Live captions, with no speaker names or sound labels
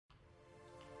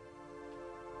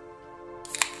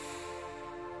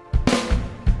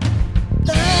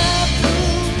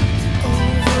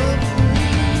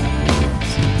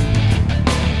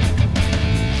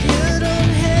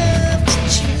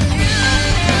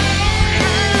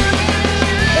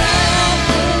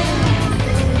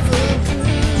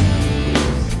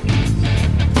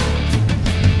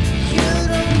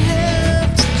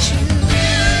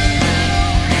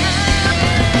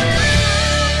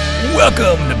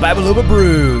Bible Over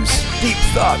Brews. Deep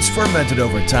thoughts fermented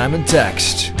over time and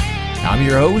text. I'm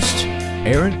your host,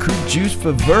 Aaron Creek Juice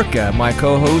Faverka. My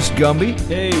co-host, Gumby.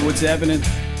 Hey, what's happening?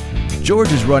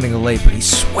 George is running late, but he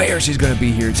swears he's going to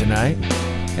be here tonight.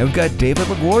 And we've got David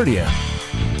LaGuardia.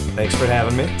 Thanks for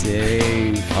having me.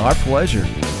 Dave. Our pleasure.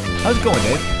 How's it going,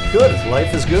 Dave? Good.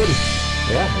 Life is good.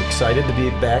 Yeah, excited to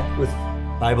be back with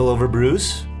Bible Over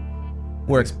Brews.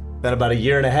 It's been about a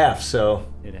year and a half, so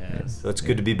It has. it's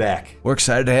good to be back. We're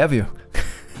excited to have you.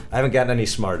 I haven't gotten any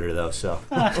smarter, though, so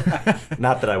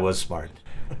not that I was smart.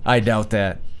 I doubt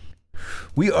that.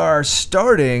 We are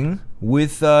starting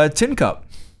with Tin Cup.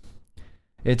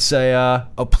 It's a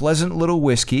pleasant little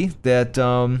whiskey that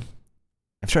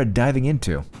I've started diving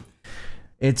into.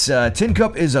 It's Tin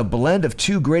Cup is a blend of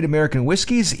two great American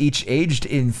whiskeys, each aged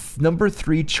in number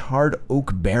 3 charred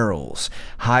oak barrels.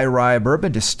 High rye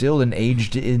bourbon, distilled and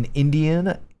aged in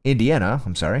Indiana,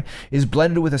 is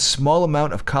blended with a small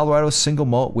amount of Colorado single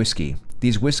malt whiskey.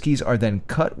 These whiskeys are then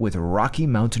cut with Rocky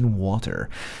Mountain water.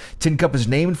 Tin Cup is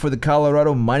named for the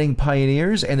Colorado mining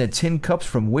pioneers and the tin cups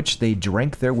from which they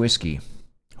drank their whiskey.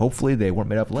 Hopefully they weren't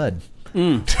made of lead.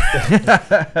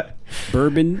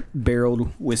 Bourbon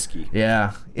barreled whiskey.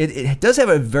 Yeah, it does have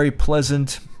a very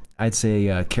pleasant, I'd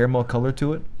say, caramel color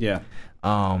to it. Yeah.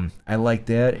 I like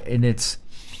that, and it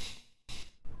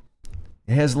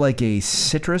has like a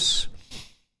citrus,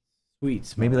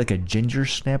 Sweet. maybe like a ginger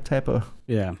snap type of.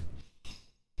 Yeah.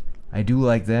 I do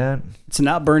like that. It's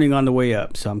not burning on the way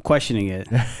up, so I'm questioning it.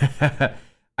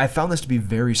 I found this to be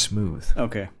very smooth.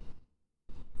 Okay.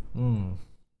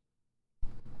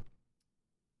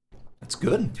 That's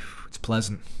good. It's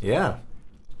pleasant. Yeah.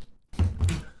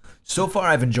 So far,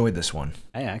 I've enjoyed this one.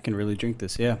 Hey, I can really drink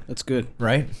this. Yeah, that's good.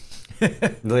 Right? Do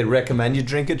they recommend you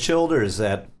drink it chilled, or is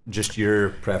that just your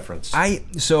preference?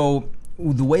 So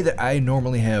the way that I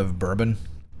normally have bourbon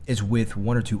is with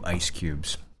 1 or 2 ice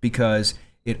cubes because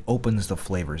it opens the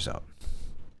flavors up.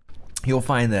 You'll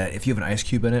find that if you have an ice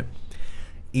cube in it,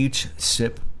 each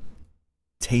sip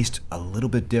tastes a little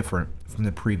bit different from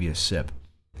the previous sip.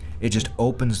 It just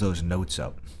opens those notes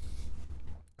up.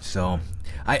 So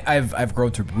I've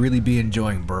grown to really be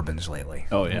enjoying bourbons lately.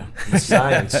 Oh, yeah. The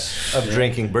science of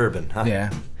drinking bourbon, huh?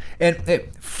 Yeah. And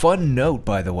fun note,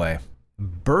 by the way,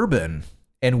 bourbon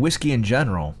and whiskey in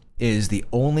general is the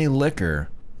only liquor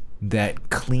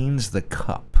that cleans the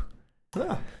cup.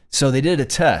 Huh. So they did a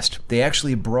test. They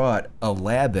actually brought a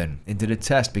lab in and did a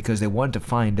test because they wanted to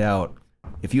find out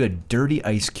if you had dirty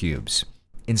ice cubes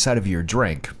inside of your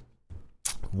drink,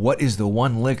 what is the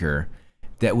one liquor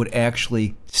that would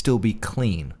actually still be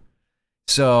clean?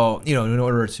 So, in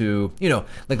order to,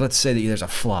 like let's say that there's a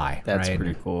fly. That's right?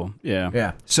 pretty cool. Yeah.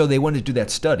 Yeah. So they wanted to do that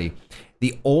study.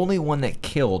 The only one that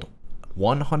killed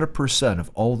 100%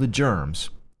 of all the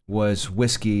germs was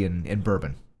whiskey and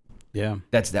bourbon. Yeah.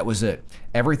 That was it.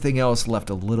 Everything else left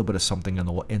a little bit of something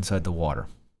inside the water.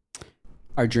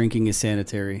 Our drinking is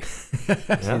sanitary. See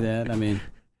that? I mean,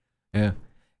 Yeah.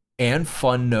 And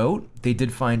fun note, they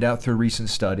did find out through recent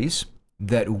studies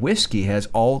that whiskey has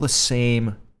all the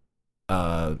same,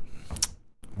 what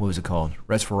was it called?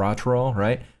 Resveratrol,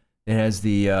 right? It has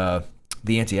the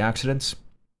antioxidants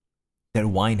that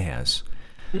wine has.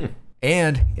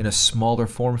 And in a smaller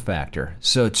form factor.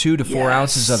 So 2 to 4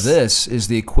 ounces of this is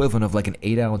the equivalent of like an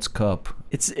 8-ounce cup.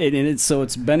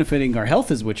 it's benefiting our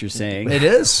health, is what you're saying. It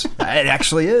is. It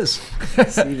actually is.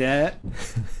 See that?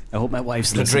 I hope my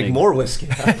wife's To listening. drink more whiskey.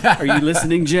 Are you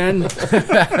listening, Jen?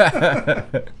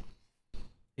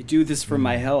 I do this for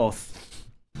my health.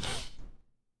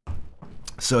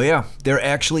 So yeah, there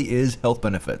actually is health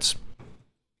benefits.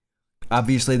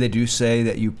 Obviously, they do say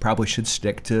that you probably should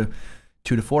stick to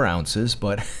 2 to 4 ounces,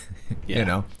 but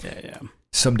Yeah.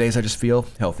 some days I just feel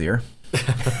healthier.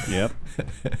 Yep.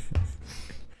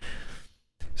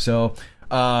 So,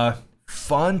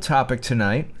 fun topic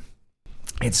tonight.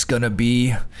 It's gonna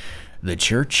be the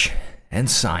church and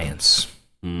science.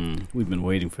 We've been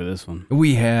waiting for this one.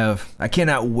 We have. I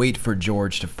cannot wait for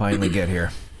George to finally get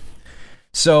here.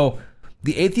 So,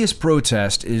 the atheist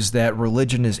protest is that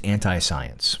religion is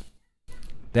anti-science.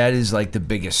 That is like the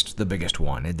biggest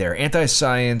one. They're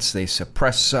anti-science. They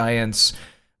suppress science.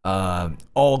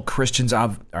 All Christians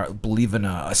believe in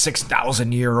a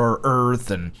 6,000-year Earth,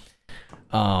 and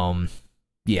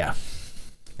yeah,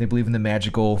 they believe in the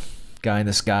magical guy in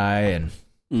the sky. And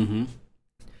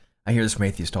I hear this from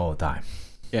atheists all the time.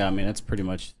 Yeah, I mean that's pretty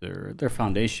much their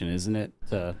foundation, isn't it?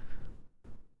 To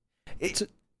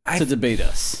debate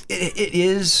us. It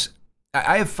is.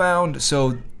 I have found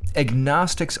so.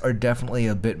 Agnostics are definitely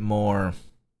a bit more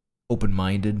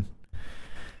open-minded,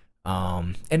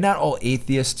 and not all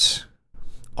atheists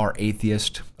are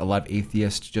atheist. A lot of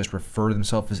atheists just refer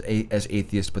themselves as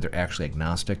atheists, but they're actually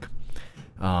agnostic.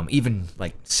 Even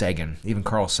like Sagan, even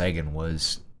Carl Sagan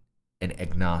was an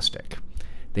agnostic.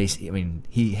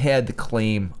 He had the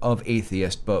claim of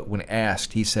atheist, but when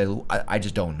asked, he said, I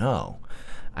just don't know.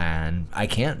 And I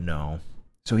can't know.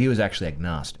 So he was actually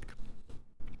agnostic.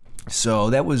 So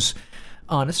that was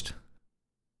honest.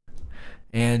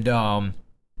 And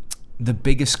the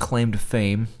biggest claim to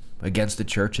fame against the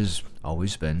church has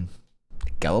always been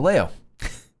Galileo.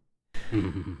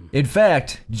 In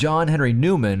fact, John Henry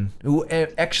Newman, who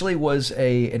actually was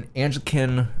an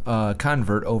Anglican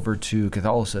convert over to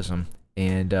Catholicism,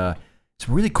 and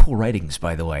some really cool writings,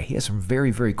 by the way. He has some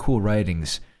very, very cool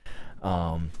writings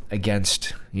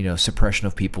against, suppression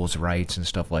of people's rights and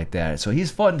stuff like that. So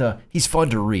he's fun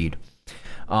to read.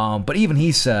 But even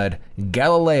he said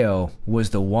Galileo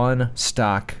was the one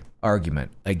stock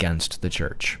argument against the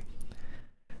church.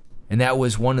 And that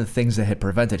was one of the things that had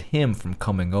prevented him from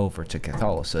coming over to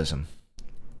Catholicism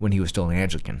when he was still an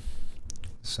Anglican.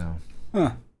 So,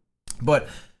 But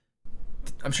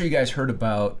I'm sure you guys heard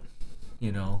about,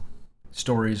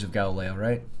 stories of Galileo,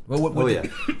 right? What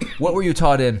were you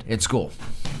taught in school?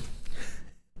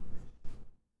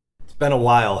 It's been a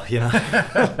while,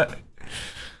 Yeah.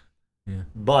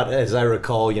 But as I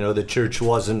recall, the church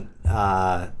wasn't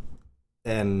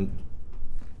and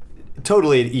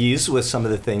totally at ease with some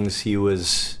of the things he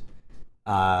was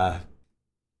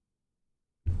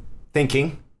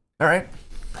thinking. All right.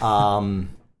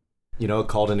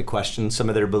 Called into question some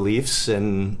of their beliefs,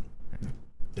 and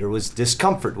there was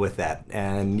discomfort with that,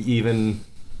 and even,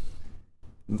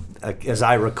 as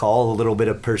I recall, a little bit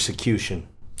of persecution.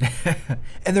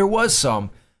 And there was some,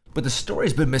 but the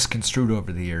story's been misconstrued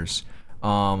over the years.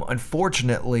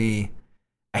 Unfortunately,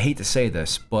 I hate to say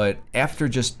this, but after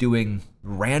just doing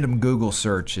random Google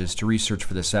searches to research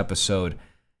for this episode,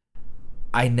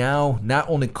 I now not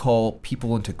only call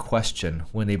people into question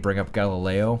when they bring up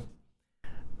Galileo,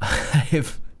 I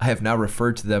have now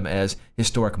referred to them as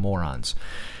historic morons.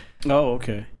 Oh,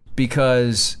 okay.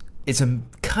 Because it's a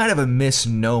kind of a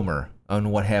misnomer on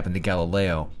what happened to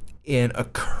Galileo, and a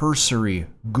cursory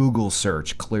Google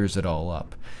search clears it all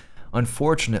up.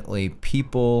 Unfortunately,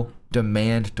 people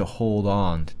demand to hold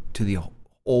on to the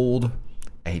old,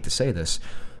 I hate to say this,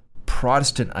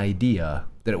 Protestant idea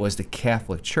that it was the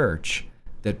Catholic Church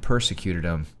that persecuted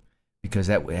him, because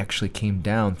that actually came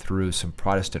down through some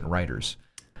Protestant writers.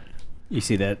 You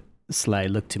see that sly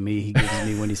look to me he gives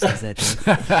me when he says that.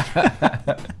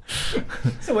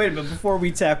 So wait a minute, before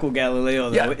we tackle Galileo,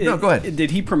 though, go ahead.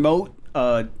 Did he promote,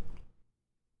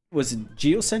 was it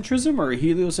geocentrism or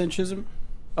heliocentrism?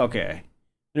 Okay.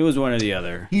 It was one or the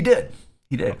other. He did.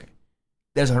 Okay.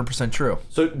 That's 100% true.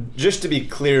 So just to be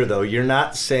clear, though, you're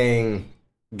not saying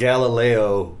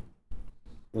Galileo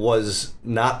was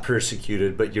not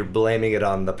persecuted, but you're blaming it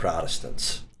on the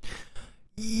Protestants.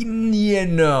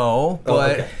 No,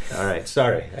 but okay. All right.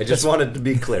 Sorry, I just wanted to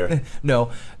be clear. No,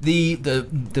 the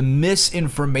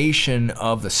misinformation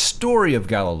of the story of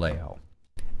Galileo,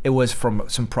 it was from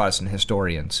some Protestant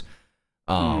historians.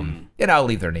 And I'll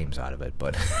leave their names out of it,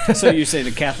 but So you say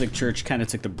the Catholic Church kind of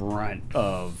took the brunt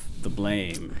of the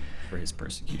blame for his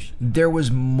persecution. There was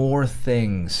more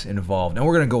things involved, and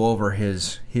we're going to go over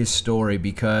his story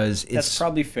because that's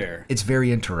probably fair. It's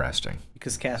very interesting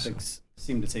because Catholics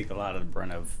seem to take a lot of the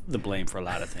brunt of the blame for a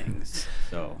lot of things.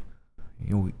 So,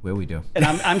 we do. And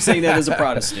I'm saying that as a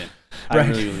Protestant. I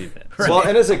really believe that. Right. Well,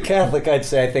 and as a Catholic, I'd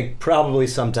say I think probably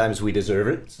sometimes we deserve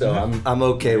it. So I'm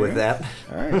okay with that.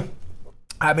 All right.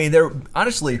 I mean, there was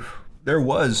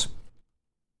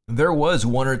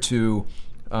one or two,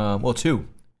 two.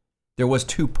 There was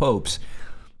two popes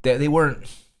that they weren't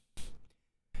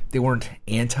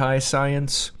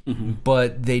anti-science,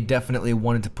 but they definitely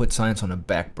wanted to put science on a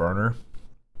back burner.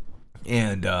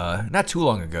 And not too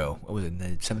long ago, what was it, in the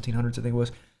 1700s, I think it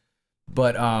was.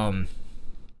 But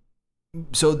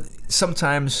so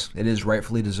sometimes it is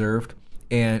rightfully deserved,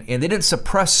 and they didn't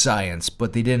suppress science,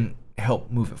 but they didn't help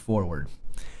move it forward.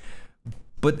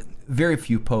 But very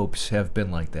few popes have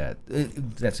been like that.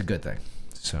 That's a good thing.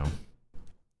 So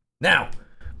now,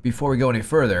 before we go any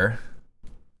further,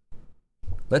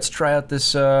 let's try out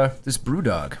this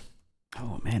BrewDog.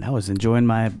 Oh man, I was enjoying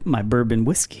my bourbon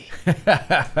whiskey.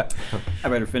 I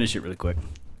better finish it really quick.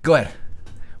 Go ahead.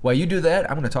 While you do that,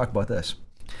 I'm going to talk about this.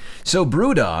 So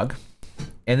BrewDog,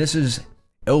 and this is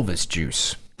Elvis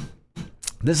Juice.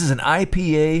 This is an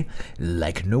IPA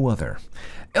like no other.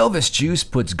 Elvis Juice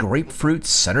puts grapefruit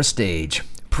center stage,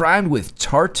 primed with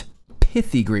tart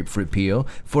pithy grapefruit peel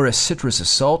for a citrus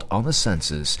assault on the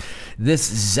senses. This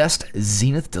Zest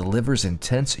Zenith delivers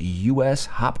intense U.S.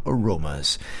 hop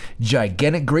aromas.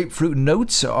 Gigantic grapefruit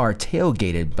notes are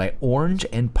tailgated by orange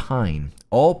and pine,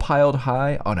 all piled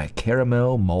high on a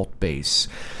caramel malt base.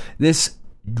 This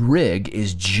rig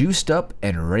is juiced up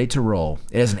and ready to roll.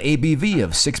 It has an ABV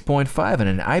of 6.5 and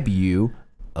an IBU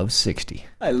of 60.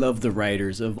 I love the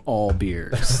writers of all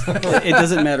beers. It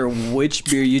doesn't matter which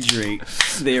beer you drink,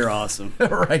 they are awesome.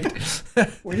 Right?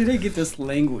 Where did they get this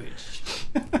language?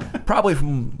 Probably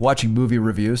from watching movie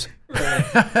reviews.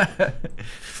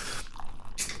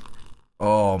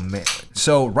 Oh, man.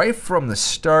 So right from the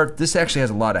start, this actually has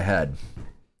a lot of head.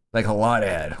 Like a lot of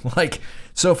head. Like,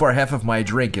 so far, half of my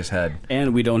drink is head.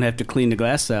 And we don't have to clean the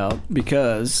glass out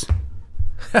because...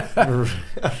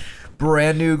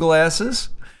 Brand new glasses.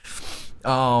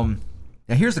 Now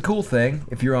here's the cool thing.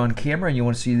 If you're on camera and you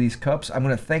want to see these cups, I'm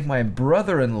going to thank my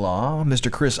brother-in-law,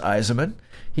 Mr. Chris Eisenman.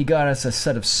 He got us a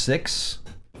set of 6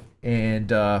 and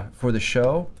for the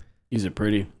show. These are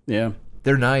pretty. Yeah.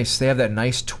 They're nice. They have that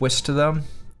nice twist to them.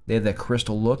 They have that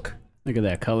crystal look. Look at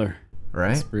that color.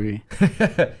 Right? It's pretty.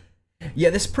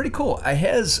 Yeah, this is pretty cool. It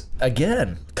has,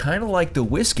 again, kind of like the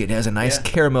whiskey. It has a nice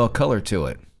caramel color to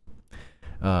it.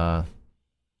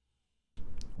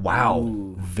 Wow.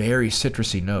 Ooh. Very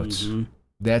citrusy notes. Mm-hmm.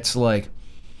 That's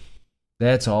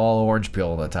all orange peel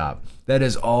on the top. That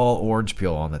is all orange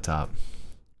peel on the top.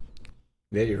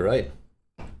 Yeah, you're right.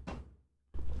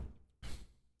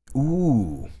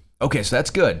 Ooh. Okay, so that's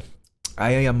good.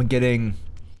 I'm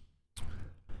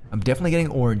definitely getting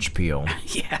orange peel.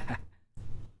 Yeah.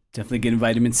 Definitely getting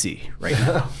vitamin C right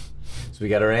now. So we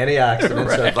got our antioxidants,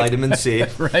 Right. our vitamin C.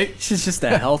 Right? This is just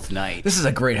a health night. This is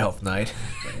a great health night.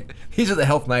 These are the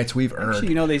health nights we've earned. Actually,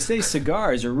 you know, they say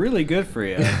cigars are really good for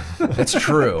you. That's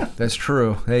true. That's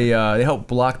true. They help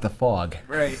block the fog.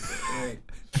 Right.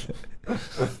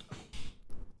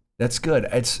 That's good.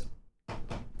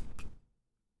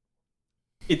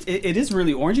 It is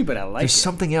really orangey, but I like There's it.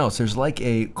 something else. There's like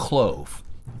a clove.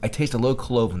 I taste a little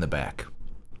clove in the back.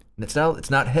 And it's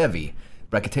not heavy,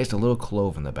 but I can taste a little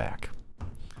clove in the back.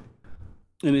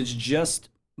 And it's just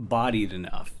bodied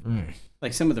enough. Mm.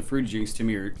 Like some of the fruit drinks to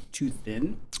me are too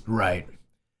thin. Right.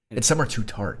 And some are too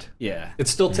tart. Yeah. It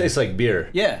still tastes like beer.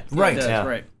 Yeah. Right. It does, Yeah.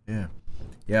 Right. Yeah.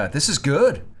 Yeah, this is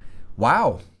good.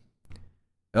 Wow.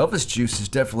 Elvis Juice has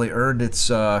definitely earned its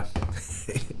a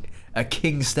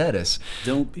king status.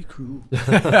 Don't be cruel.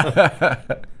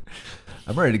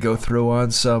 I'm ready to go throw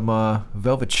on some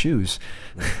velvet shoes.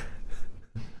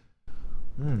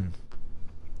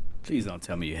 Please don't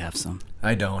tell me you have some.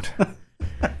 I don't.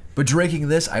 But drinking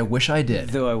this, I wish I did.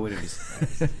 Though I wouldn't be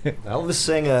surprised. Elvis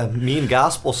sang a mean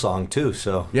gospel song too,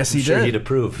 so Yes, I'm he sure did. he'd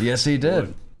approve. Yes, he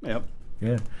did. Yep.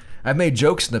 Yeah. I've made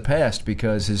jokes in the past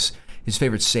because his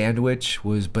favorite sandwich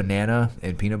was banana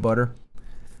and peanut butter.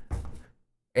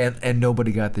 And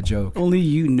nobody got the joke. Only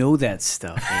you know that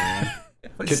stuff, man.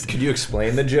 Could you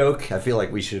explain the joke? I feel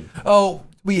like we should. Oh,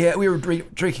 we were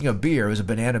drinking a beer. It was a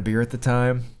banana beer at the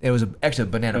time. It was actually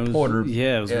a banana porter.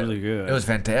 Yeah, it was really good. It was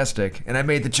fantastic. And I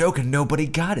made the joke and nobody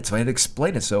got it, so I had to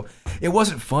explain it. So it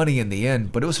wasn't funny in the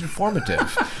end, but it was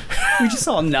informative. We just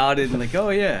all nodded and like, oh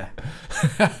yeah.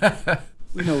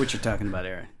 We know what you're talking about,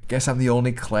 Aaron. Guess I'm the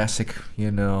only classic,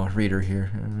 reader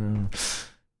here.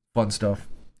 Fun stuff.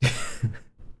 It's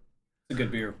a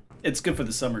good beer. It's good for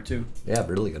the summer too. Yeah,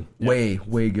 really good.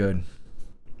 Way good.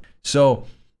 So,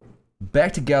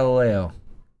 back to Galileo.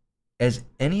 Can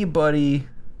anybody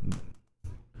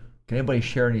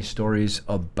share any stories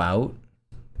about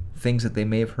things that they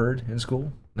may have heard in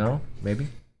school? No? Maybe?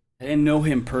 I didn't know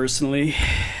him personally.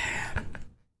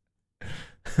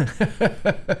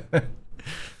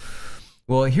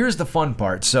 Well, here's the fun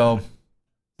part. So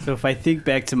if I think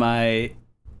back to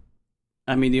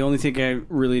the only thing I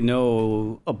really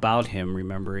know about him,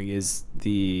 remembering, is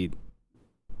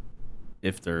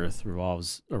if the Earth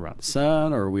revolves around the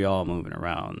sun, or are we all moving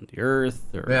around the Earth?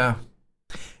 Or... yeah.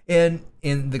 And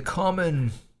in the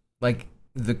common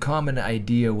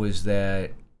idea was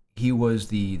that he was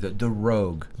the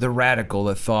rogue, the radical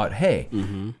that thought, hey,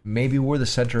 maybe we're the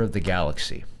center of the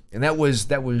galaxy. And that's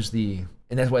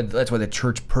why the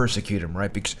church persecuted him,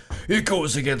 right? Because it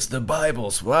goes against the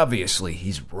Bible. So obviously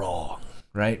he's wrong,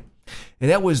 right? And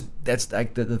that's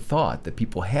like the thought that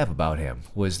people have about him,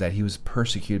 was that he was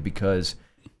persecuted because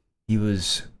he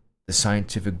was the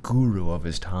scientific guru of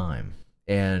his time,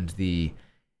 and the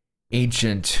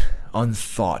ancient,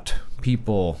 unthought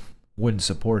people wouldn't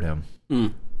support him.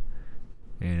 In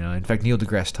fact, Neil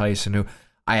deGrasse Tyson, who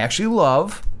I actually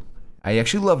love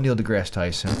Neil deGrasse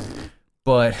Tyson,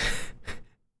 but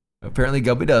Apparently,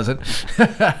 Gubby doesn't.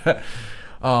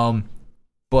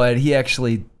 But he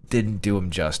actually didn't do him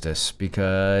justice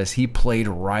because he played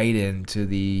right into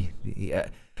the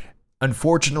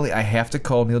unfortunately, I have to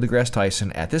call Neil deGrasse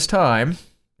Tyson at this time.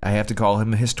 I have to call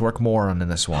him a historic moron in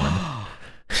this one.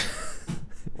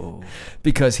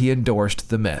 Because he endorsed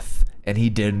the myth and he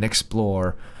didn't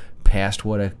explore past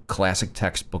what a classic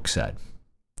textbook said.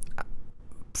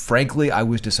 Frankly, I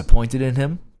was disappointed in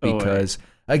him because,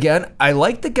 again, I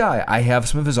like the guy. I have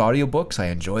some of his audiobooks. I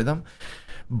enjoy them.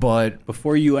 But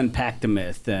before you unpack the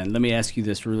myth, then let me ask you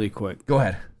this really quick. Go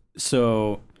ahead.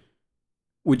 So,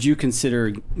 would you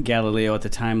consider Galileo at the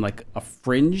time like a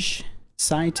fringe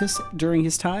scientist during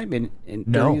his time? And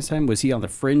No. during his time, was he on the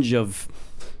fringe of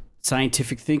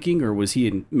scientific thinking, or was he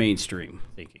in mainstream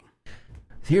thinking?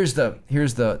 Here's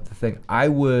the thing. I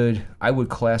would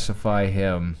classify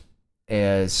him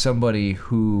as somebody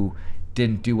who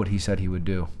didn't do what he said he would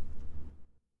do.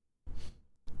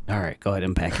 All right, go ahead,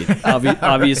 unpack it.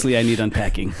 Obviously, I need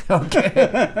unpacking.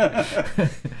 Okay.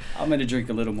 I'm going to drink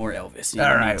a little more Elvis.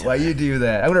 All right, while you do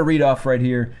that, I'm going to read off right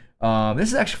here. This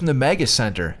is actually from the Mega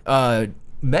Center.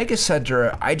 Mega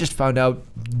Center, I just found out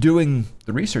doing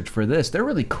the research for this, they're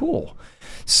really cool.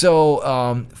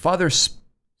 So, Father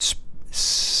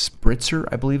Spritzer,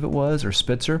 I believe it was, or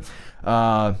Spitzer,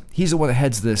 he's the one that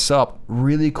heads this up.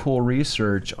 Really cool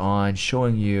research on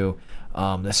showing you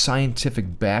the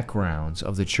scientific backgrounds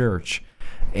of the church,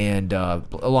 and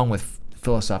along with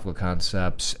philosophical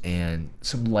concepts and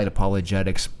some light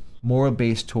apologetics, more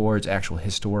based towards actual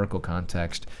historical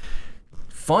context.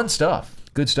 Fun stuff,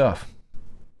 good stuff.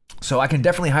 So I can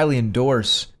definitely highly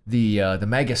endorse the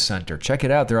Mega Center. Check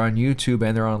it out; they're on YouTube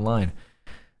and they're online.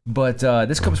 But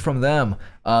this comes from them.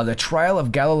 The trial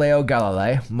of Galileo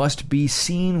Galilei must be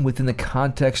seen within the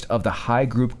context of the high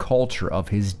group culture of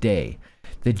his day.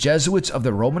 The Jesuits of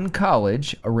the Roman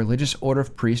College, a religious order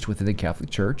of priests within the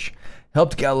Catholic Church,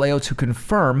 helped Galileo to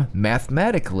confirm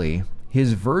mathematically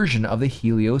his version of the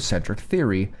heliocentric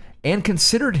theory and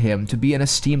considered him to be an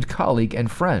esteemed colleague and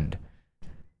friend.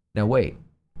 Now wait,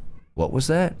 what was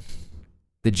that?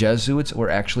 The Jesuits were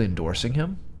actually endorsing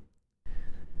him?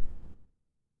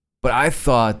 But I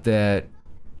thought that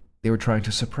they were trying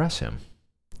to suppress him.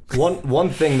 One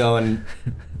thing though, and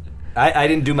I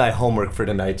didn't do my homework for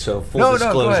tonight, so full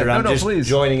disclosure, I'm just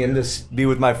joining in to be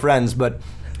with my friends. But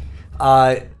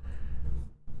I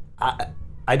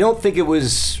don't think it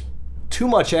was too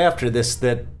much after this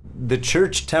that the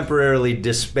church temporarily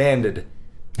disbanded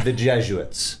the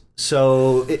Jesuits.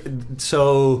 So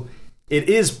it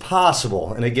is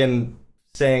possible, and again,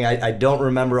 saying I don't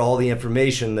remember all the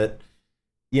information that,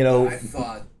 you know, I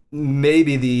thought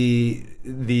maybe the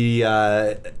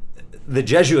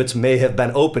Jesuits may have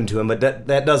been open to him, but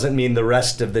that doesn't mean the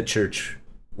rest of the church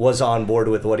was on board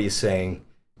with what he's saying.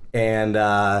 And,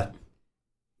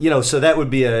 so that would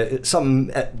be something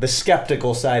the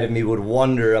skeptical side of me would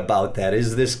wonder about that.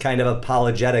 Is this kind of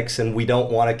apologetics, and we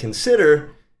don't want to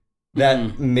consider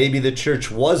that maybe the church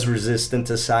was resistant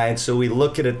to science, so we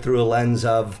look at it through a lens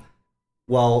of,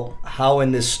 well, how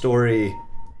in this story,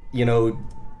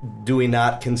 do we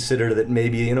not consider that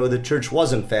maybe, the church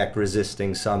was in fact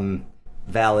resisting some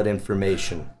valid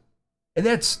information? And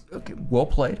that's okay, well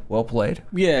played.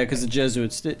 Yeah, because the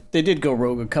Jesuits, they did go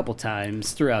rogue a couple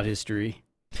times throughout history.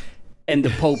 And the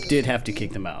Pope did have to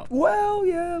kick them out. Well,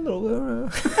 yeah, a little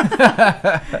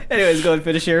bit. Anyways, go and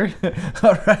finish here.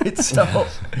 All right, so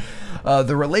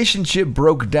the relationship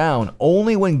broke down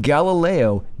only when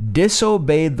Galileo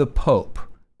disobeyed the Pope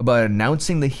about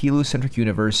announcing the heliocentric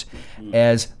universe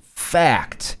as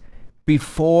fact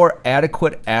before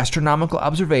adequate astronomical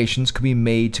observations could be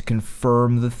made to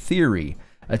confirm the theory,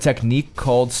 a technique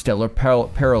called stellar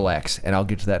parallax, and I'll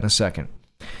get to that in a second.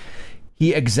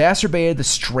 He exacerbated the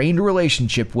strained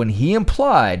relationship when he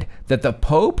implied that the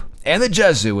Pope and the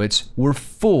Jesuits were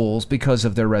fools because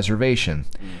of their reservation.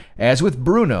 As with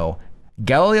Bruno,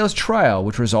 Galileo's trial,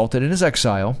 which resulted in his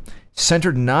exile,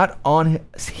 centered not on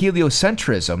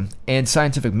heliocentrism and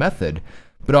scientific method,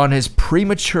 but on his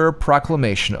premature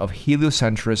proclamation of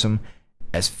heliocentrism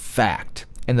as fact,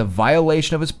 and the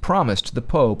violation of his promise to the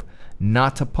Pope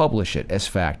not to publish it as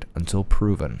fact until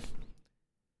proven.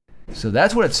 So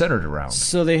that's what it centered around.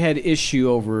 So they had issue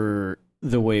over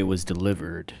the way it was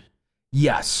delivered.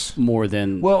 Yes. More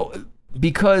than... Well,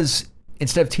 because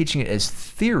instead of teaching it as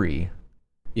theory,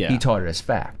 he taught it as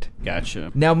fact.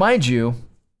 Gotcha. Now, mind you,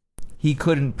 he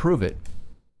couldn't prove it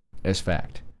as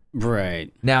fact.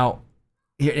 Right. Now,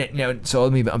 so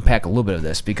let me unpack a little bit of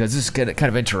this because this is kind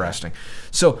of interesting.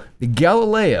 So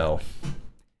Galileo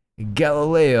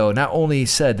not only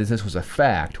said that this was a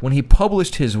fact, when he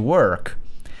published his work,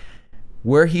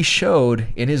 where he showed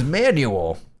in his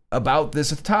manual about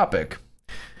this topic,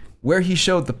 where he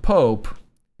showed the Pope,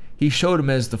 he showed him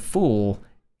as the fool,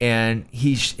 and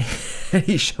he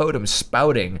showed him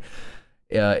spouting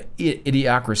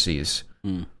idiocracies.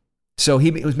 So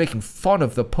he was making fun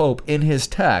of the Pope in his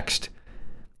text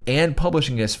and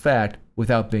publishing it as fact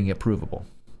without being provable.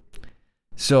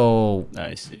 So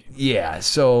I see. Yeah,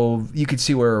 so you could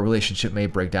see where a relationship may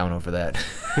break down over that.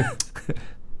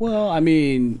 Well, I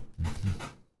mean,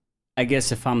 I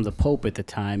guess if I'm the Pope at the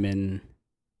time and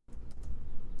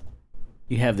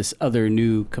you have this other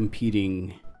new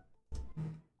competing,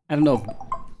 I don't know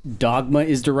if dogma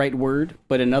is the right word,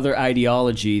 but another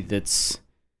ideology that's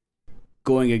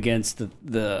going against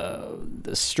the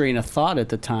strain of thought at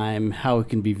the time, how it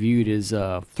can be viewed as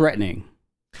threatening.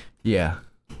 Yeah.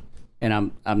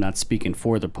 And I'm not speaking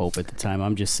for the Pope at the time.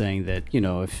 I'm just saying that, you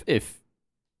know, if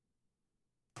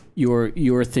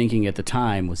your thinking at the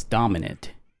time was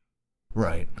dominant,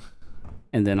 Right.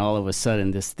 and then all of a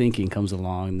sudden this thinking comes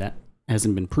along that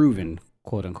hasn't been proven,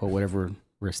 quote unquote, whatever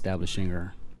we're establishing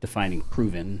or defining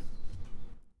proven,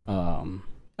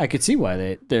 I could see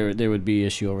why there would be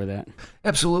issue over that.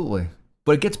 Absolutely.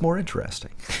 But it gets more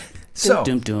interesting. So,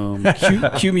 Dum, dum,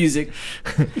 dum. Cue music.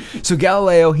 so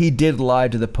Galileo, he did lie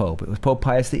to the Pope. It was Pope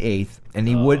Pius VIII, and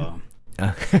he would.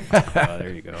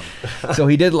 There you go. So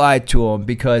he did lie to him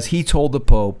because he told the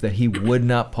Pope that he would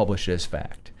not publish it as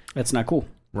fact. That's not cool.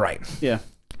 Right. Yeah.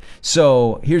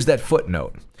 So here's that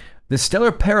footnote. The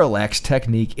stellar parallax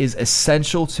technique is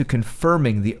essential to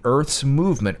confirming the Earth's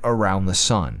movement around the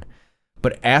sun.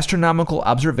 But astronomical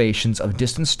observations of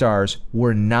distant stars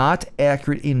were not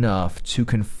accurate enough to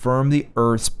confirm the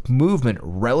Earth's movement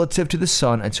relative to the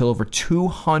sun until over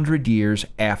 200 years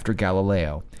after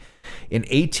Galileo, in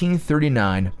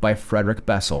 1839 by Frederick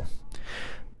Bessel.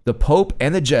 The Pope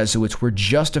and the Jesuits were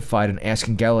justified in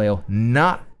asking Galileo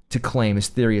not to claim his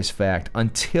theory as fact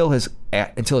until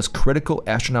his critical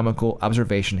astronomical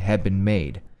observation had been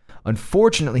made.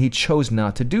 Unfortunately, he chose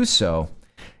not to do so,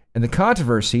 and the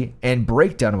controversy and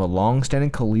breakdown of a long-standing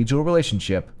collegial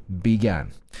relationship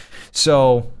began.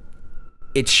 So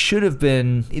it should have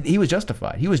been, he was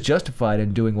justified. He was justified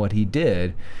in doing what he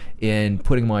did in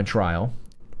putting him on trial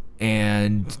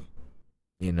and,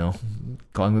 you know,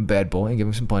 calling him a bad boy and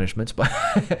giving him some punishments. But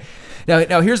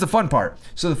now here's the fun part.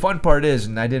 So the fun part is,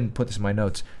 and I didn't put this in my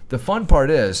notes, the fun part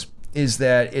is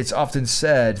that it's often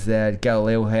said that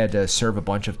Galileo had to serve a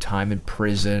bunch of time in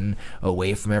prison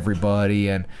away from everybody,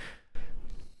 and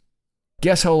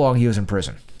guess how long he was in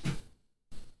prison?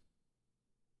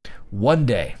 1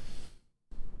 day.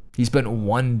 He spent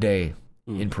 1 day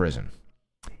in prison.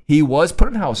 He was put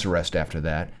in house arrest after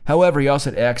that. However, he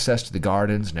also had access to the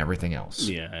gardens and everything else.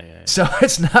 Yeah. So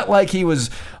it's not like he was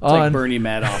on... like Bernie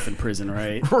Madoff in prison,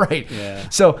 right? Right. Yeah.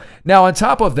 So now on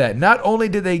top of that, not only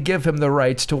did they give him the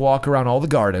rights to walk around all the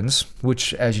gardens,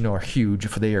 which, as you know, are huge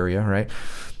for the area, right?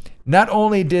 Not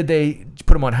only did they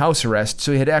put him on house arrest,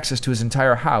 so he had access to his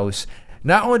entire house,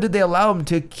 not only did they allow him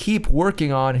to keep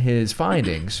working on his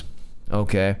findings,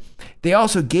 okay, they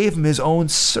also gave him his own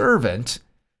servant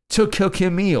to cook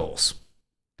him meals.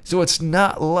 So it's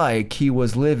not like he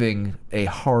was living a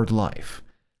hard life.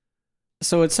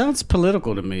 So it sounds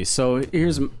political to me. So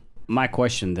here's my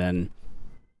question then.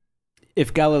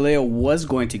 If Galileo was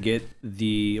going to get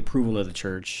the approval of the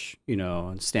church, you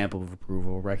know, stamp of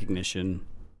approval, recognition,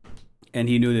 and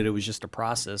he knew that it was just a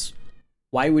process,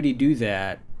 why would he do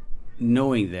that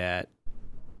knowing that?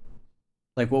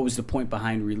 Like, what was the point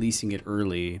behind releasing it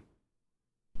early?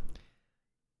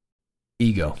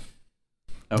 Ego.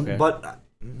 Okay. But,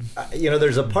 you know,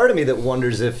 there's a part of me that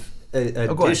wonders if,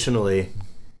 additionally,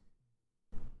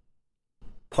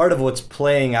 part of what's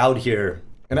playing out here,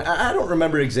 and I don't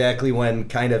remember exactly when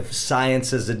kind of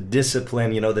science as a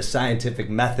discipline, you know, the scientific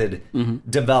method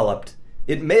developed.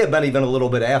 It may have been even a little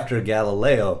bit after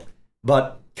Galileo,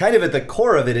 but kind of at the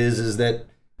core of it is that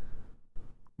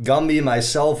Gumby,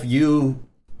 myself, you,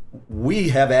 we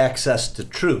have access to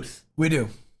truth. We do.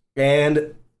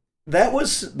 And that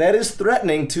is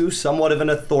threatening to somewhat of an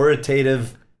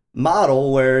authoritative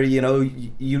model where, you know,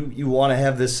 you want to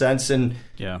have this sense, and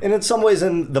in some ways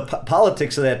in the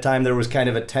politics of that time there was kind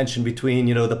of a tension between,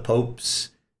 you know, the popes,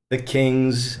 the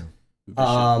kings,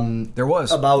 there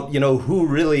was about, you know, who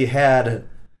really had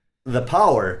the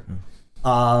power.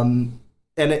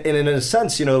 And in a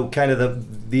sense, you know, kind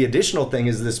of the additional thing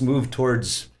is this move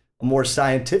towards a more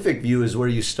scientific view is where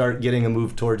you start getting a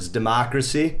move towards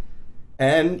democracy.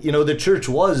 And, you know, the church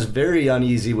was very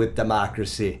uneasy with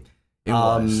democracy. It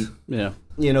was. Yeah.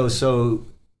 You know, so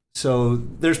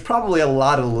there's probably a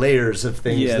lot of layers of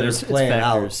things that are playing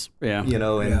out, yeah. you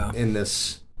know, in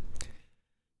this.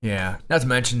 Yeah. Not to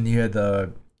mention you had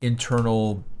the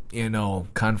internal,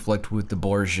 conflict with the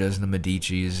Borgias and the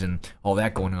Medicis and all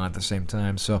that going on at the same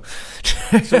time. So,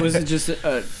 So was it just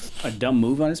a dumb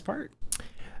move on his part?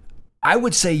 I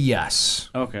would say yes.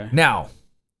 Okay. Now,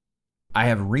 I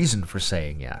have reason for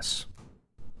saying yes.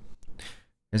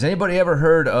 Has anybody ever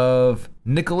heard of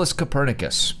Nicholas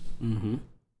Copernicus? Mm-hmm.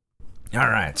 All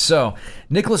right. So,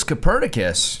 Nicholas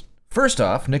Copernicus, first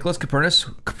off, Nicholas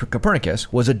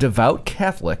Copernicus was a devout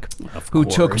Catholic who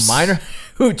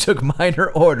took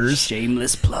minor orders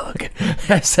Shameless plug.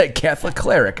 as a Catholic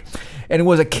cleric and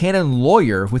was a canon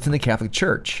lawyer within the Catholic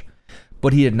Church.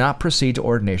 But he did not proceed to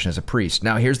ordination as a priest.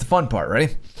 Now, here's the fun part.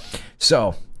 Ready?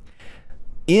 So,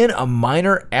 in a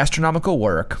minor astronomical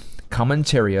work,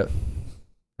 Commentaria,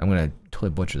 I'm going to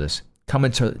totally butcher this,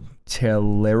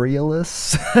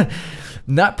 Commentarialis,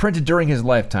 not printed during his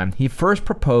lifetime, he first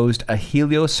proposed a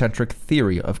heliocentric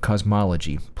theory of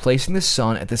cosmology, placing the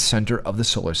sun at the center of the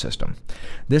solar system.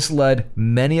 This led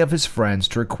many of his friends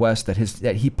to request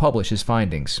that he publish his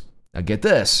findings. Now, get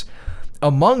this.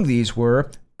 Among these were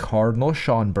Cardinal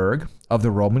Schönberg of the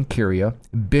Roman Curia,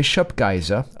 Bishop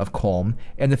Geiza of Culm,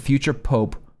 and the future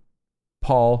Pope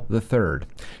Paul III.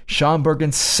 Schönberg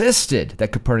insisted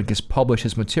that Copernicus publish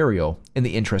his material in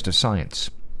the interest of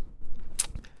science.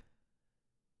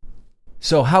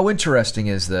 So how interesting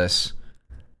is this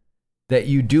that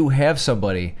you do have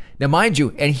somebody, now mind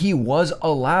you, and he was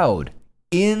allowed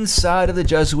inside of the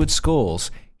Jesuit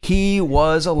schools, he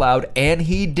was allowed and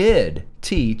he did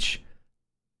teach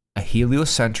a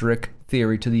heliocentric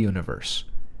theory to the universe.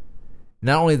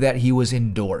 Not only that, he was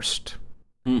endorsed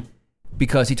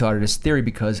because he taught it as theory,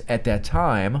 because at that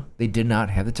time they did not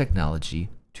have the technology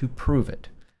to prove it.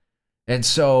 And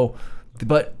so,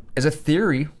 but as a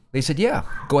theory, they said, yeah,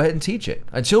 go ahead and teach it.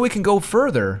 Until we can go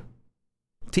further,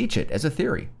 teach it as a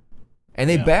theory. And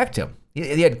they backed him.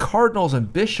 He had cardinals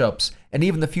and bishops and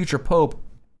even the future pope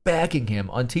backing him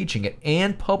on teaching it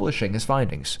and publishing his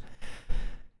findings.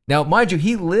 Now, mind you,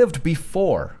 he lived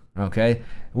before, okay?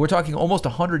 We're talking almost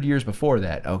 100 years before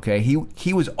that, okay?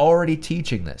 He was already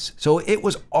teaching this. So it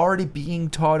was already being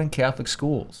taught in Catholic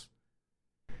schools.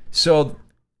 So,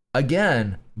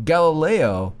 again,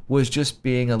 Galileo was just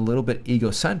being a little bit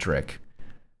egocentric.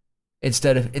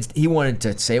 Instead of, he wanted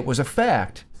to say it was a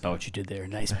fact. Saw what you did there.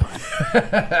 Nice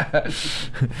pun.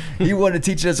 He wanted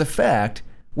to teach it as a fact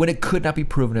when it could not be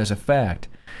proven as a fact.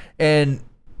 And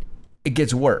it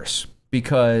gets worse,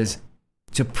 because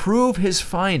to prove his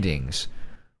findings,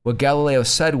 what Galileo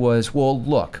said was, well,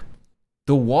 look,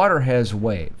 the water has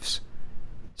waves.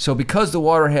 So because the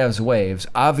water has waves,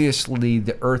 obviously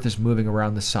the earth is moving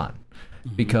around the sun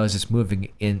because it's moving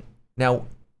in. Now,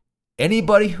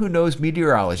 anybody who knows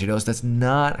meteorology knows that's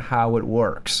not how it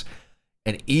works.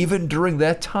 And even during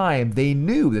that time, they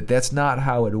knew that that's not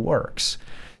how it works.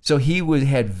 So he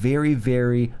had very,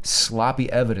 very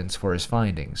sloppy evidence for his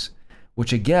findings,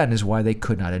 which again is why they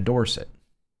could not endorse it.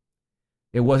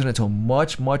 It wasn't until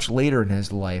much, much later in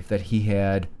his life that he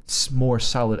had more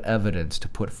solid evidence to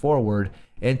put forward,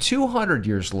 and 200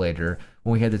 years later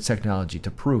when we had the technology to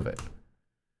prove it.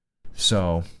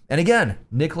 So, and again,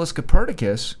 Nicholas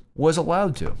Copernicus was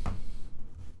allowed to.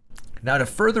 Now, to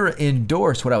further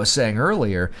endorse what I was saying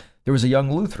earlier, there was a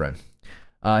young Lutheran.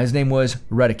 His name was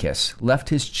Rheticus, left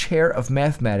his chair of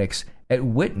mathematics at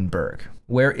Wittenberg,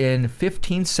 where in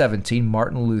 1517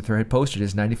 Martin Luther had posted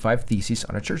his 95 Theses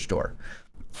on a church door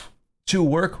to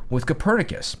work with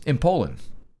Copernicus in Poland.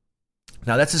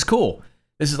 Now, that's just cool.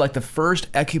 This is like the first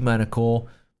ecumenical,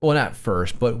 well, not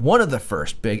first, but one of the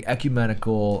first big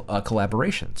ecumenical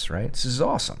collaborations, right? This is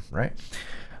awesome, right?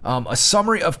 A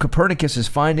summary of Copernicus's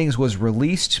findings was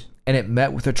released, and it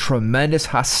met with a tremendous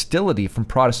hostility from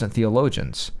Protestant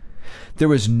theologians. There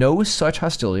was no such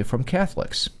hostility from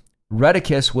Catholics.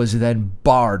 Rheticus was then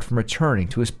barred from returning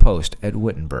to his post at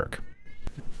Wittenberg.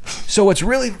 So it's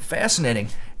really fascinating.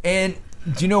 And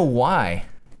do you know why?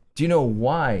 Do you know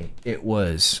why it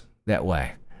was that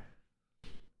way?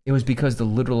 It was because the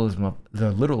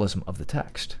literalism of the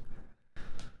text.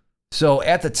 So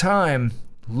at the time,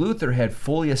 Luther had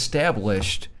fully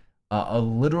established a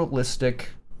literalistic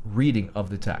reading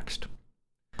of the text.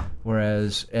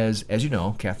 Whereas, as you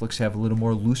know, Catholics have a little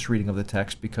more loose reading of the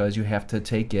text because you have to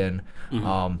take in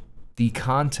the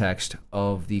context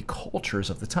of the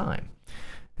cultures of the time.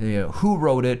 You know, who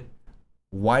wrote it?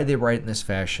 Why they write it in this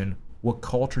fashion? What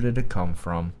culture did it come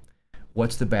from?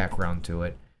 What's the background to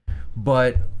it?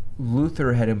 But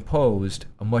Luther had imposed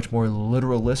a much more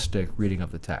literalistic reading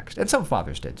of the text, and some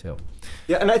fathers did too.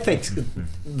 Yeah, and I think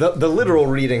the literal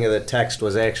reading of the text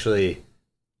was actually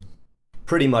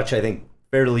pretty much, I think,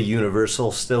 fairly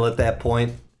universal still at that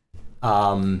point.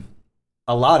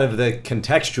 a lot of the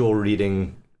contextual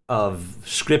reading of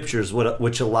scriptures,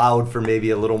 which allowed for maybe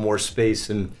a little more space.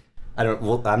 And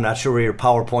I'm not sure where your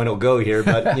PowerPoint will go here,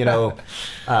 but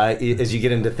as you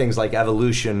get into things like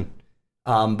evolution,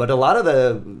 but a lot of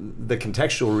the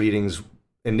contextual readings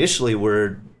initially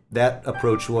that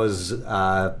approach was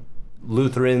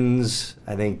Lutherans,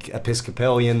 I think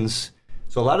Episcopalians.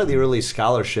 So a lot of the early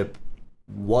scholarship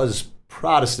was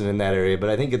Protestant in that area, but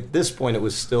I think at this point it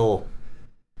was still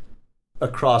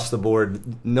across the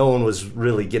board. No one was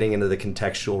really getting into the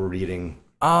contextual reading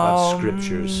of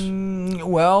scriptures.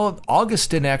 Well,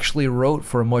 Augustine actually wrote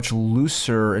for a much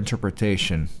looser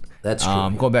interpretation. That's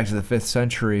true. Going back to the 5th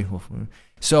century.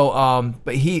 So,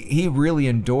 but he really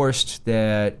endorsed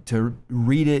that to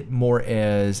read it more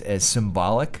as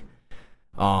symbolic,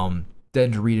 than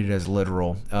to read it as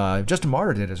literal. Justin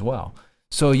Martyr did as well.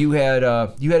 So you had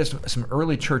some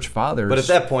early church fathers. But at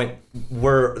that point,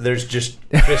 there's just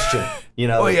Christian,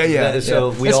 Oh yeah.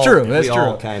 So That's true. That's true.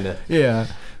 All kind of. Yeah,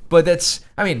 but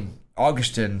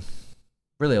Augustine.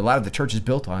 Really, a lot of the church is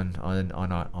built on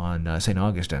St.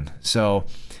 Augustine. So,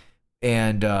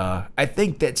 and I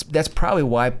think that's probably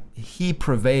why he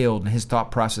prevailed and his thought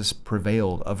process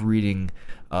prevailed of reading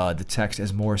the text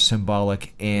as more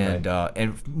symbolic and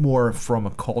more from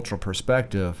a cultural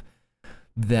perspective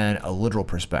than a literal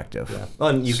perspective. Yeah. Well,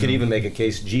 and you could even make a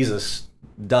case Jesus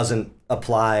doesn't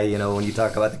apply, when you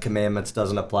talk about the commandments,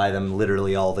 doesn't apply them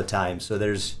literally all the time. So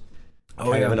there's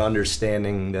kind of an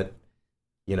understanding that,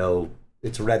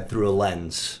 it's read through a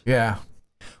lens. Yeah.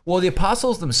 Well, the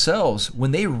apostles themselves, when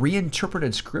they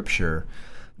reinterpreted Scripture,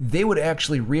 they would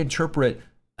actually reinterpret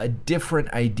a different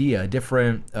idea, a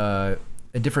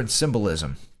different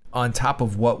symbolism on top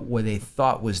of what they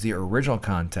thought was the original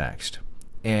context,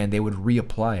 and they would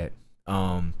reapply it.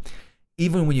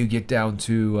 Even when you get down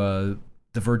to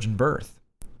the virgin birth,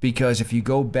 because if you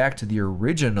go back to the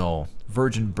original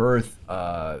virgin birth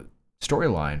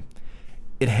storyline,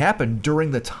 it happened during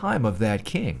the time of that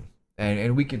king,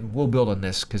 and we'll build on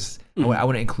this because I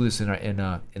want to include this in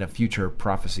a future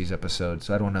prophecies episode.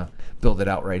 So I don't want to build it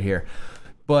out right here,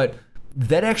 but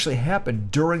that actually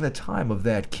happened during the time of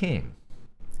that king,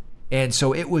 and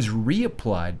so it was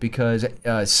reapplied because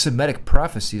Semitic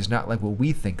prophecy is not like what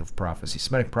we think of prophecy.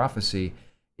 Semitic prophecy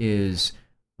is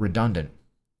redundant.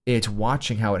 It's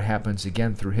watching how it happens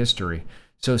again through history.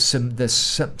 So the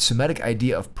Semitic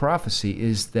idea of prophecy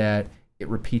is that it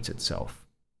repeats itself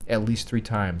at least 3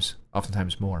 times,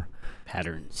 oftentimes more.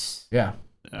 Patterns. Yeah,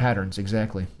 patterns,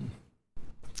 exactly.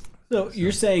 So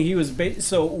you're saying he was...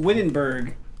 so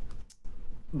Wittenberg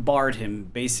barred him,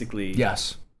 basically.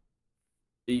 Yes.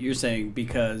 You're saying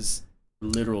because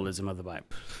literalism of the Bible.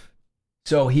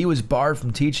 So he was barred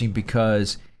from teaching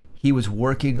because he was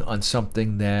working on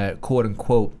something that,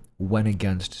 quote-unquote, went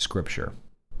against Scripture.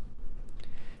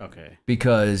 Okay.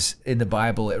 Because in the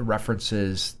Bible, it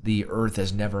references the earth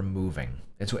as never moving.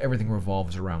 And so everything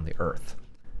revolves around the earth.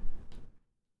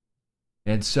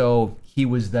 And so he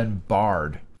was then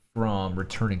barred from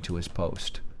returning to his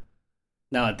post.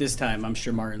 Now, at this time, I'm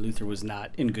sure Martin Luther was not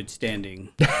in good standing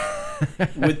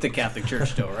with the Catholic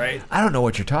Church, though, right? I don't know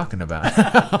what you're talking about.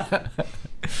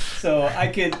 So I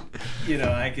could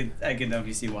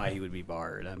definitely see why he would be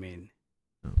barred. I mean,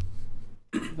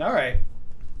 all right.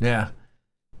 Yeah.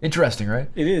 Interesting, right?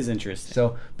 It is interesting.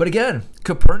 So, but again,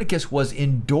 Copernicus was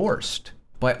endorsed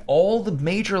by all the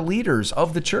major leaders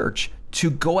of the church to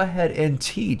go ahead and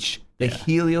teach the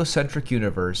heliocentric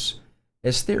universe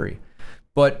as theory.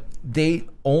 But the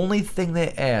only thing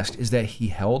they asked is that he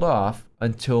held off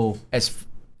until, as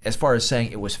far as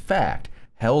saying it was fact,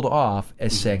 held off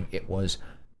as saying it was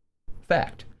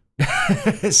fact.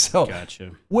 So,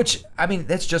 gotcha. Which,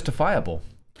 that's justifiable.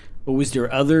 But was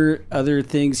there other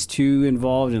things too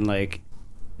involved in, like,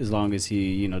 as long as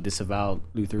he disavowed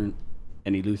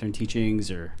any Lutheran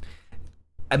teachings, or?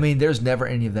 There's never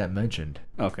any of that mentioned.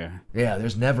 Okay. Yeah,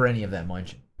 there's never any of that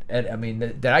mentioned.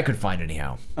 And, that I could find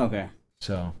anyhow. Okay.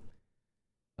 So,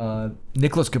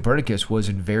 Nicholas Copernicus was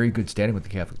in very good standing with the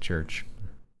Catholic Church,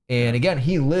 and again,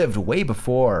 he lived way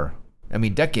before.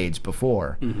 Decades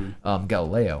before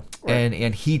Galileo, right.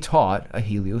 and he taught a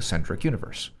heliocentric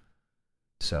universe.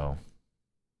 So,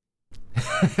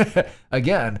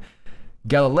 again,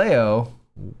 Galileo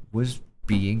was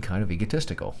being kind of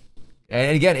egotistical.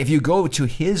 And again, if you go to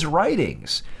his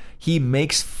writings, he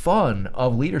makes fun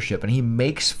of leadership and he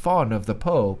makes fun of the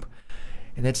Pope,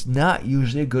 and that's not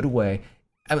usually a good way.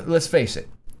 Let's face it,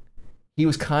 he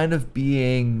was kind of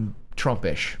being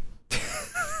Trumpish.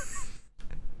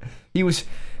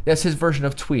 That's his version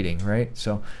of tweeting, right?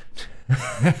 So,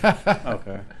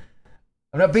 okay.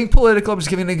 I'm not being political, I'm just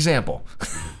giving an example.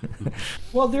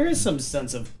 Well, there is some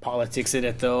sense of politics in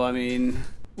it, though. I mean,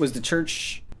 was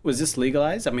this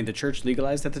legalized? I mean, the church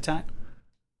legalized at the time?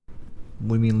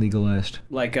 What do you mean legalized?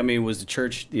 Like, I mean, was the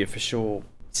church the official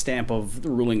stamp of the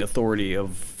ruling authority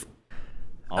of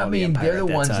all I the mean, empire they're at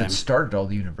the ones time? that started all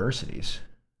the universities.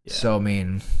 Yeah. So, I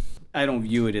mean, I don't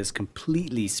view it as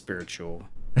completely spiritual.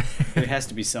 There has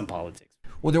to be some politics.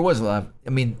 well, there was a lot of, I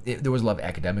mean, there was a lot of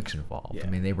academics involved. Yeah. I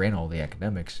mean, they ran all the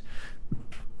academics.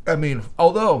 I mean,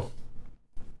 although,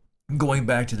 going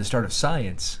back to the start of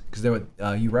science, because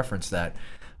you referenced that,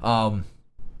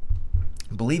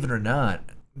 believe it or not,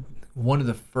 one of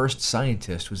the first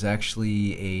scientists was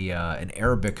actually an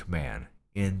Arabic man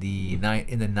in the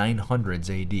 900s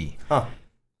AD. Huh.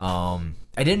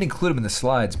 I didn't include him in the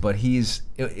slides, but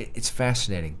it's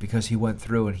fascinating because he went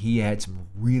through and he had some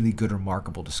really good,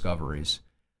 remarkable discoveries.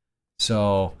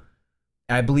 So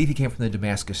I believe he came from the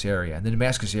Damascus area, and the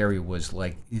Damascus area was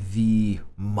like the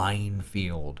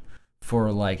minefield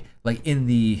for like in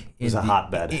the was a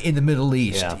hotbed. in the Middle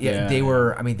East. Yeah. They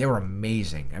were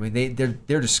amazing. I mean,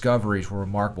 their discoveries were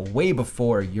remarkable. Way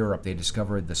before Europe, they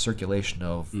discovered the circulation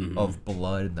of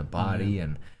blood in the body,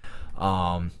 and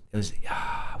it was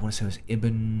I want to say it was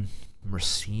Ibn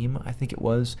Mursim, I think it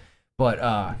was, but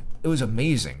it was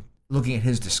amazing looking at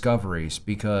his discoveries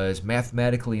because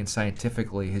mathematically and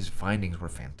scientifically his findings were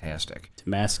fantastic.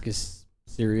 Damascus,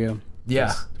 Syria.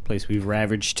 Yeah. The place we've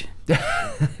ravaged.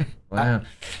 Wow.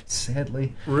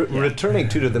 Sadly. Returning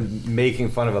to the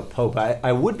making fun of a pope,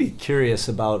 I would be curious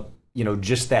about,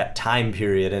 just that time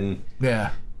period. And, Yeah.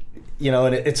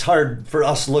 and it's hard for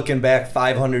us looking back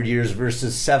 500 years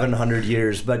versus 700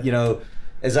 years. But,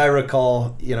 as I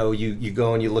recall, you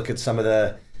go and you look at some of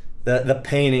the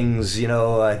paintings,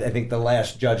 I think the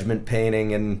Last Judgment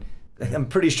painting, and I'm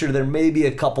pretty sure there may be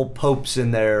a couple popes in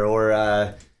there,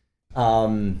 or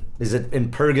is it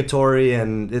in Purgatory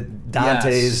and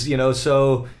Dante's,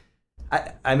 so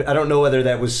I don't know whether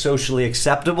that was socially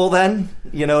acceptable then,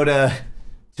 to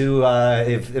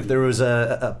if there was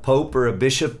a pope or a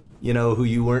bishop, who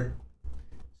you weren't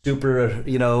super,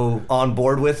 on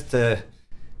board with, to,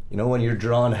 when you're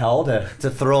drawing hell, to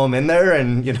throw them in there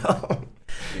and,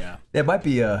 Yeah. That might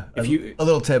be a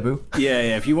little taboo.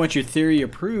 Yeah. If you want your theory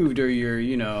approved or your,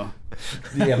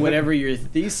 whatever your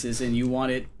thesis, and you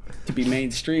want it to be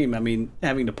mainstream, I mean,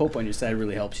 having the Pope on your side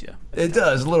really helps you. It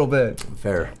does, a little bit.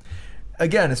 Fair.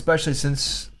 Again, especially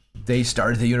since they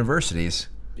started the universities.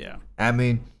 Yeah. I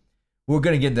mean, we're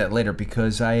going to get that later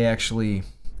because I actually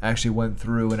went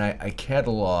through and I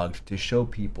cataloged to show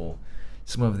people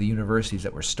some of the universities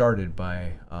that were started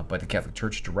by the Catholic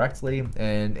Church directly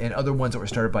and other ones that were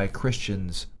started by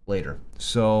Christians later.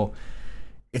 So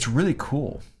it's really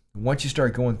cool. Once you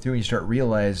start going through and you start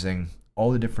realizing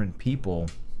all the different people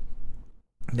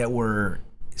that were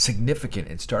significant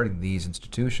in starting these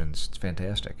institutions, it's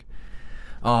fantastic.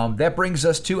 That brings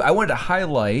us to I wanted to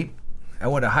highlight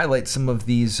some of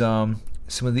these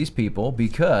people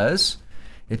because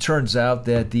it turns out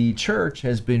that the church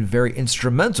has been very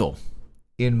instrumental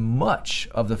in much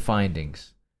of the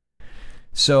findings.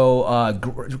 So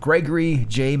Gregory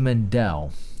J.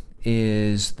 Mendel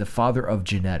is the father of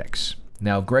genetics.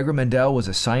 Now, Gregory Mendel was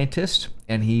a scientist,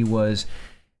 and he was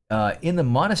in the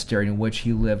monastery in which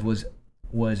he lived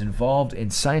was involved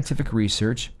in scientific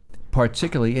research,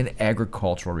 particularly in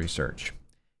agricultural research.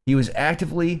 He was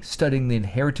actively studying the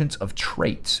inheritance of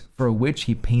traits for which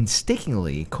he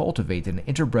painstakingly cultivated and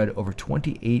interbred over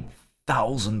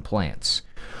 28,000 plants.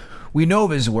 We know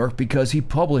of his work because he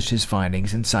published his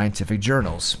findings in scientific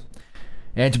journals.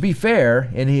 And to be fair,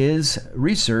 in his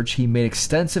research, he made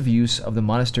extensive use of the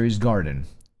monastery's garden.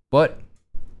 But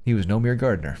he was no mere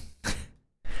gardener.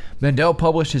 Mendel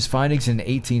published his findings in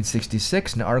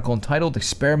 1866 in an article entitled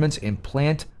Experiments in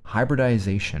Plant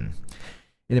Hybridization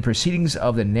in the Proceedings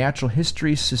of the Natural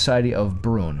History Society of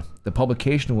Brunn. The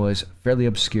publication was fairly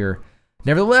obscure.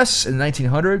 Nevertheless, in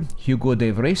 1900, Hugo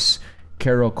de Vries,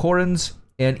 Karel Correns,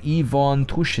 and Yvonne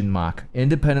Tuschenmach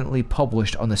independently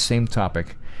published on the same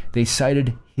topic. They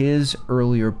cited his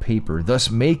earlier paper, thus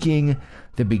making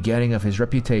the beginning of his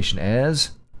reputation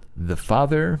as the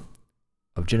father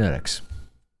of genetics.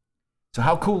 So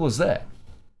how cool is that?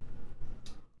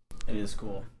 It is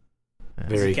cool.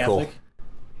 Very cool.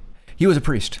 He was a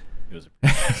priest. He was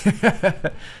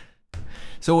a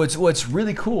So what's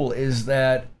really cool is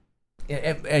that,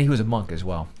 and he was a monk as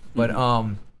well. But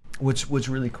what's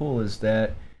really cool is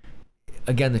that,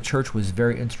 again, the church was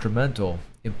very instrumental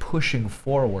in pushing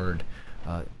forward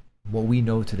what we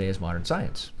know today as modern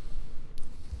science.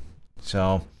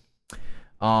 So,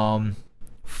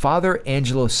 Father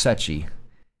Angelo Secchi,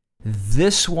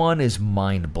 this one is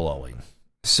mind-blowing.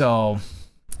 So,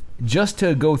 just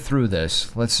to go through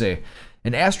this, let's see.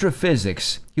 In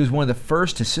astrophysics, he was one of the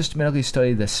first to systematically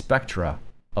study the spectra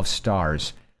of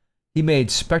stars. He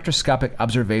made spectroscopic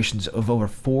observations of over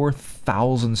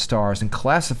 4,000 stars and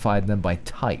classified them by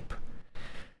type.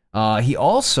 He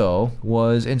also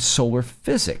was in solar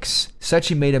physics.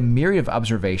 Secchi made a myriad of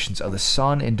observations of the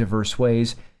sun in diverse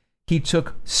ways. He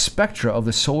took spectra of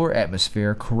the solar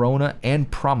atmosphere, corona, and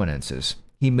prominences.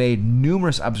 He made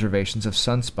numerous observations of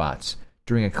sunspots.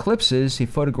 During eclipses, he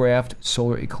photographed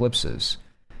solar eclipses.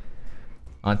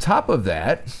 On top of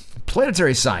that,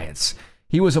 planetary science.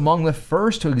 He was among the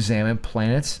first to examine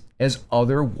planets as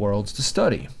other worlds to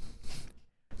study.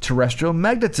 Terrestrial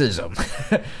magnetism.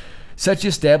 Secchi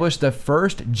established the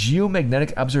first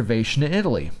geomagnetic observation in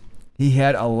Italy. He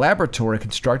had a laboratory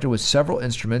constructed with several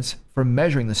instruments for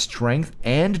measuring the strength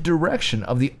and direction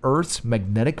of the Earth's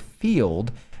magnetic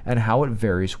field and how it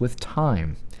varies with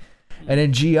time. And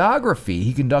in geography,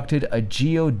 he conducted a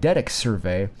geodetic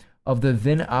survey of the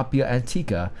Via Appia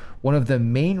Antica, one of the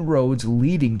main roads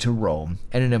leading to Rome,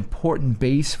 and an important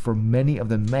base for many of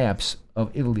the maps of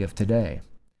Italy of today.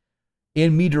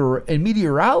 In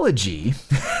meteorology,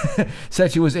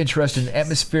 Secchi was interested in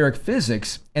atmospheric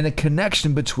physics and the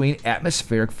connection between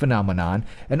atmospheric phenomenon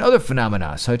and other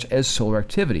phenomena, such as solar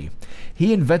activity.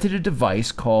 He invented a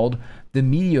device called the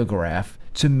meteograph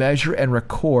to measure and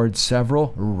record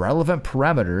several relevant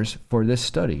parameters for this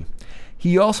study.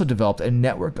 He also developed a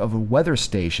network of weather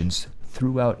stations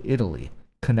throughout Italy,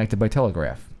 connected by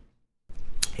telegraph.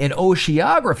 In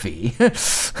oceanography,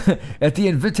 at the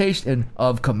invitation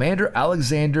of Commander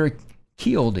Alexander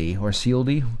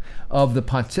Cioldi of the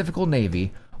Pontifical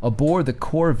Navy, aboard the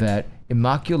corvette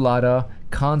Immaculata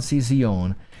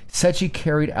Concezione, Secchi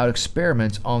carried out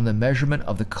experiments on the measurement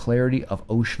of the clarity of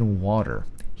ocean water.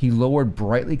 He lowered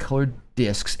brightly colored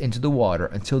discs into the water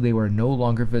until they were no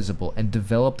longer visible and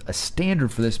developed a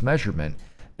standard for this measurement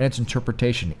and its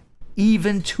interpretation.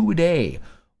 Even today,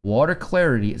 water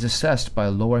clarity is assessed by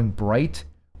lowering bright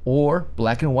or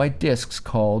black and white discs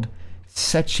called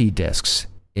Secchi discs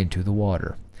into the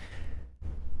water.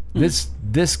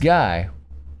 This guy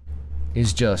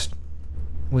was just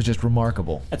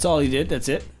remarkable. That's all he did. That's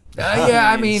it. Yeah,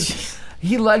 I mean,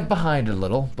 he lagged behind a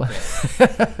little, but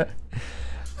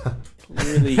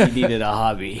clearly he needed a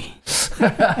hobby.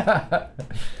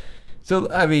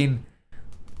 So, I mean,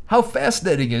 how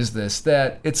fascinating is this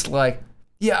that it's like,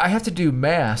 yeah, I have to do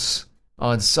Mass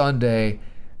on Sunday,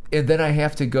 and then I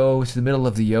have to go to the middle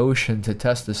of the ocean to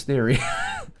test this theory.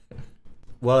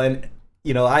 Well, and,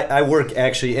 you know, I work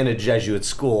actually in a Jesuit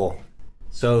school,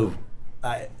 so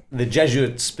the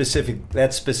Jesuit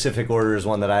specific order is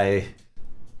one that I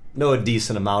know a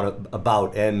decent amount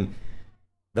about, and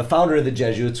the founder of the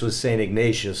Jesuits was St.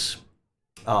 Ignatius.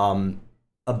 A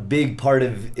big part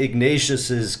of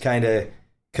Ignatius's kind of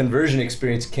conversion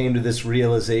experience came to this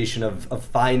realization of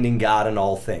finding God in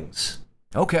all things.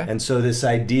 Okay. And so this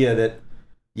idea that,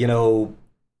 you know,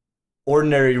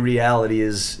 ordinary reality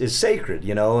is sacred,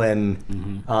 you know, and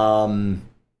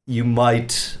you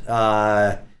might,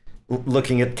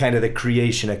 looking at kind of the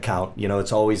creation account, you know,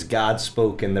 it's always God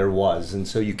spoke and there was. And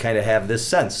so you kind of have this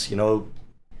sense, you know,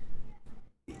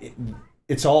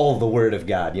 it's all the word of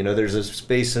God. You know, there's a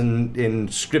space in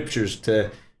scriptures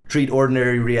to treat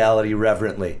ordinary reality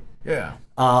reverently. Yeah.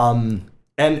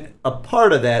 And a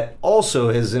part of that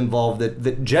also has involved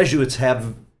that Jesuits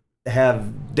have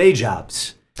day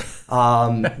jobs.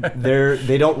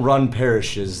 They don't run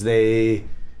parishes. They,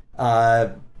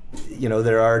 you know,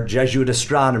 there are Jesuit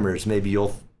astronomers. Maybe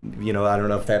I don't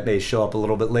know if that may show up a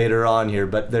little bit later on here,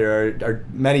 but there are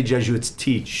many Jesuits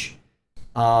teach.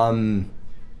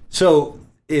 So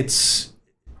it's,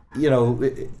 you know,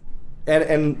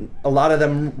 and a lot of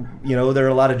them, you know, there are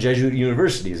a lot of Jesuit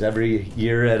universities. Every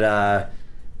year at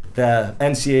the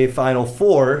NCAA Final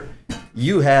Four,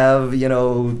 you have, you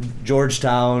know,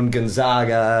 Georgetown,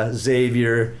 Gonzaga,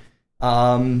 Xavier,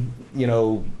 you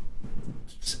know,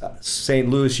 St.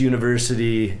 Louis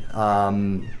University,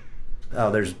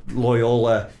 there's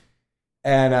Loyola,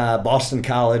 and Boston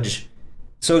College.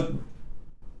 So,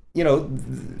 you know,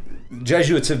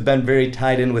 Jesuits have been very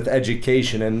tied in with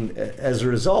education, and as a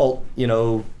result, you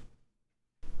know,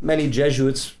 many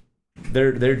Jesuits,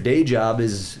 their day job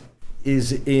is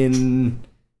in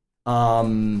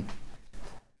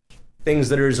things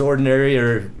that are as ordinary,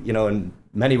 or, you know, in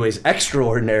many ways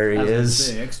extraordinary,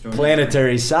 as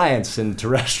planetary science and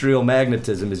terrestrial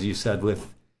magnetism, as you said with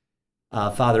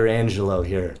Father Angelo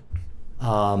here.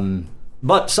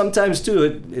 But sometimes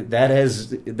too,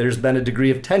 there's been a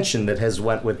degree of tension that has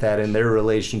went with that in their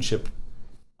relationship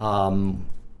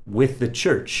with the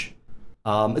church.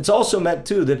 It's also meant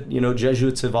too that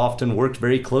Jesuits have often worked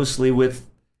very closely with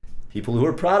people who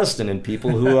are Protestant and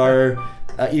people who are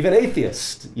even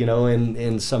atheist,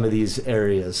 in some of these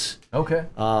areas. Okay.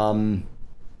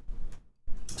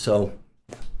 So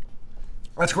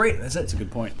That's great. That's a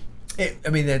good point.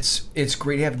 It's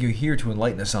great having you here to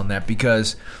enlighten us on that,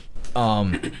 because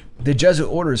the Jesuit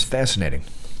order is fascinating,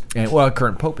 and our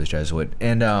current Pope is Jesuit,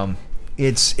 and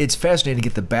it's fascinating to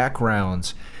get the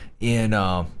backgrounds in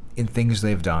things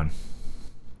they've done.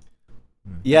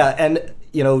 Yeah, and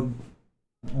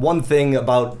one thing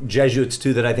about Jesuits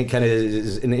too that I think kind of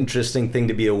is an interesting thing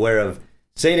to be aware of.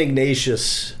 Saint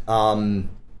Ignatius,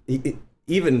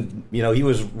 he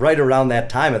was right around that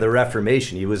time of the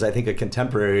Reformation. He was, I think, a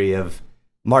contemporary of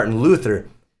Martin Luther,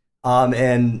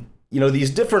 and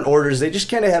these different orders, they just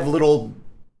kind of have little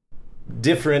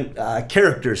different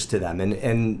characters to them,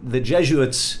 and the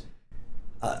Jesuits,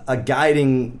 a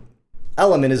guiding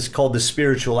element is called the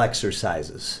spiritual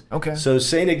exercises. Okay. So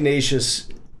Saint Ignatius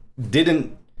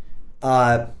didn't.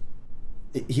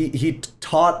 He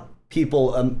taught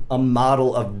people a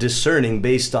model of discerning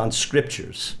based on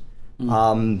scriptures.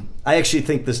 I actually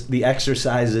think the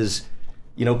exercises,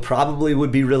 probably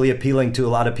would be really appealing to a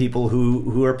lot of people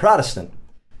who are Protestant,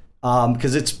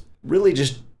 because it's really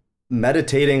just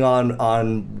meditating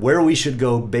on where we should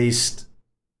go based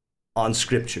on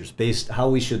scriptures, based how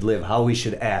we should live, how we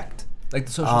should act. Like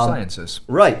the social sciences.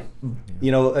 Right.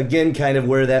 Again, kind of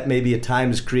where that maybe at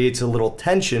times creates a little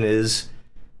tension is,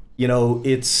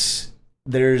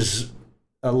 there's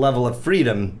a level of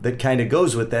freedom that kind of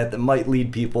goes with that might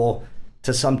lead people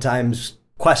to sometimes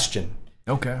question.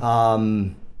 Okay.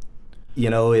 And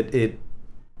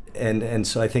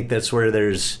so I think that's where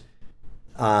there's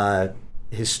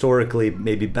historically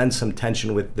maybe been some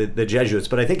tension with the Jesuits,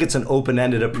 but I think it's an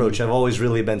open-ended approach. I've always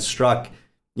really been struck,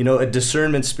 a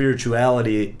discernment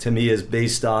spirituality to me is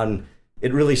based on,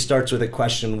 it really starts with a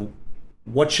question,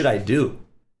 what should I do?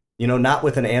 Not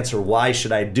with an answer, why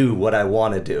should I do what I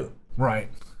want to do? Right.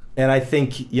 And I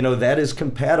think, that is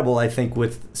compatible, I think,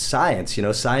 with science.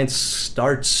 Science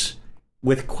starts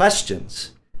with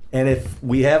questions. And if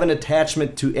we have an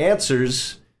attachment to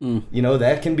answers,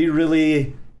 that can be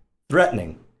really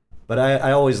threatening. But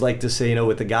I always like to say,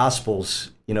 with the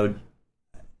Gospels,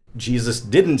 Jesus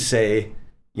didn't say,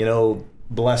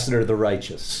 blessed are the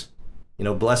righteous.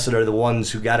 Blessed are the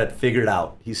ones who got it figured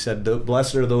out. He said,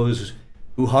 blessed are those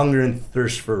who hunger and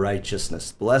thirst for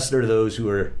righteousness. Blessed are those who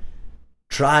are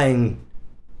trying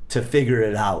to figure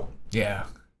it out. Yeah.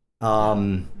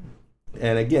 And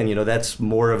again, that's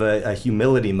more of a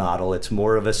humility model. It's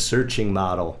more of a searching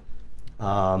model.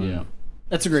 Yeah,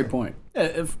 that's a great point.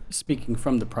 Speaking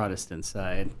from the Protestant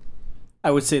side,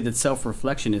 I would say that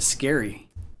self-reflection is scary.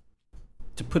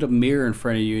 To put a mirror in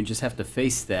front of you and just have to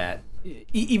face that.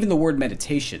 Even the word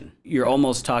meditation, you're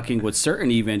almost talking with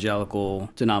certain evangelical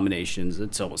denominations.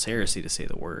 It's almost heresy to say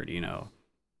the word,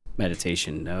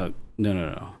 meditation. No.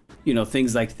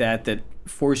 Things like that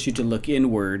force you to look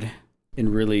inward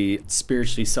and really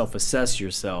spiritually self-assess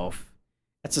yourself.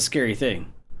 That's a scary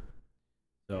thing.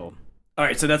 So, all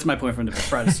right, so that's my point from the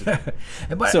Protestant.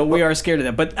 So we are scared of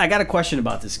that. But I got a question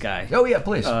about this guy. Oh yeah,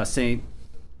 please. Saint.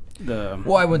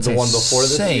 I wouldn't say one before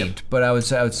this? saint, but I would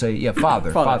say, yeah,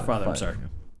 father. Father. I'm sorry.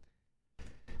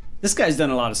 This guy's done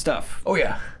a lot of stuff. Oh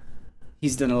yeah,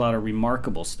 He's done a lot of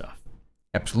remarkable stuff.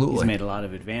 absolutely. He's made a lot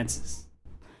of advances.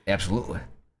 Absolutely.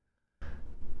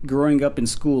 Growing up in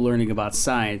school, learning about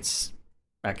science,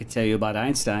 I could tell you about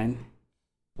Einstein.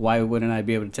 Why wouldn't I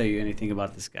be able to tell you anything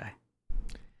about this guy?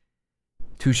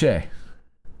 Touche.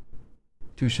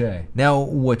 Now,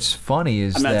 what's funny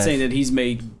is I'm not saying that he's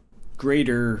made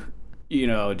greater,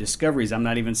 discoveries. I'm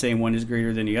not even saying one is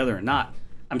greater than the other or not.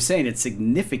 I'm saying it's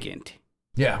significant.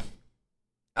 Yeah.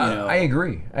 I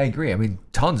agree. I mean,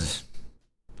 tons.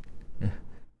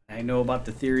 I know about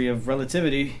the theory of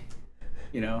relativity,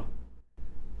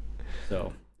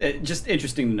 So, just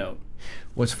interesting to note.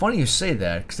 What's funny you say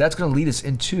that, because that's going to lead us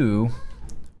into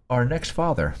our next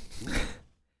father.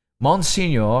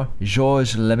 Monsignor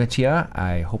Georges Lemaitre,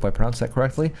 I hope I pronounced that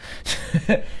correctly.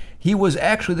 He was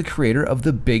actually the creator of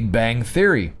the Big Bang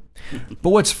Theory.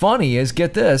 But what's funny is,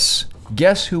 get this,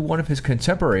 guess who one of his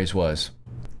contemporaries was?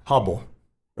 Hubble,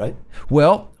 right?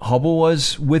 Well, Hubble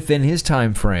was within his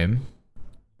time frame,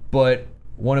 but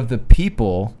one of the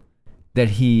people that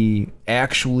he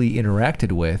actually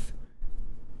interacted with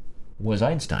was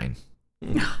Einstein.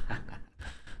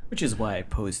 Which is why I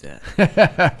posed that.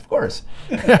 Of course.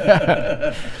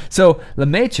 So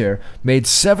Lemaitre made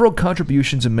several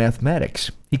contributions in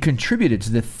mathematics. He contributed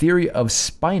to the theory of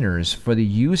spinors for the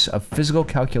use of physical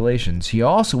calculations. He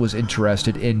also was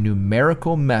interested in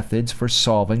numerical methods for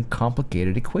solving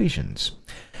complicated equations.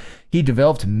 He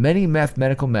developed many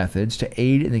mathematical methods to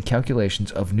aid in the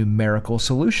calculations of numerical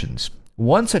solutions.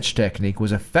 One such technique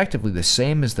was effectively the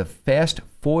same as the fast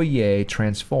Fourier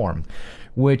transform,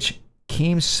 which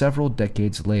came several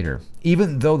decades later,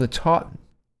 even though they taught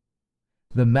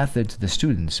the method to the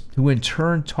students, who in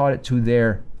turn taught it to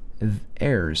their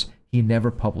heirs. He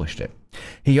never published it.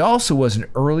 He also was an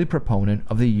early proponent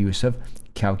of the use of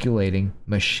calculating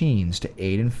machines to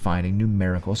aid in finding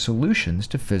numerical solutions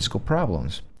to physical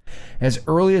problems. As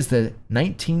early as the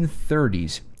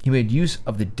 1930s, he made use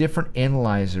of the different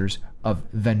analyzers of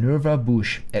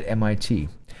Vannevar-Bush at MIT.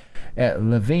 At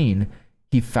Leuven,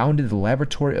 he founded the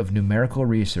Laboratory of Numerical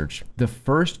Research, the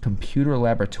first computer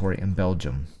laboratory in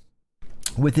Belgium.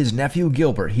 With his nephew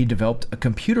Gilbert, he developed a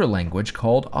computer language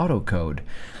called AutoCode.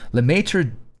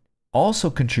 Lemaitre also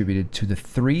contributed to the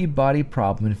three-body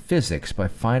problem in physics by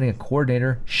finding a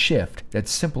coordinator shift that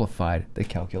simplified the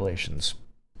calculations.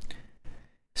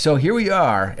 So here we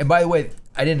are. And by the way,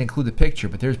 I didn't include the picture,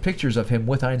 but there's pictures of him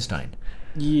with Einstein.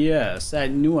 Yes, I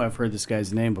knew I've heard this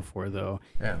guy's name before, though.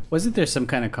 Yeah. Wasn't there some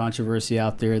kind of controversy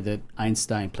out there that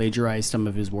Einstein plagiarized some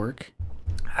of his work?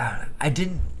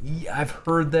 I've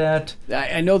heard that.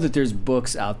 I know that there's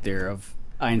books out there of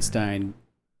Einstein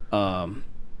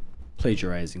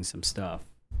plagiarizing some stuff.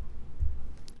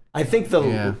 I think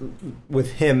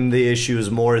with him the issue is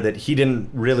more that he didn't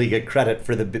really get credit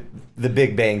for the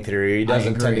Big Bang Theory. He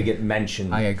doesn't tend to get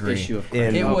mentioned. I agree. Issue of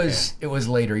It was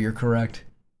later. You're correct.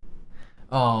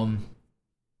 But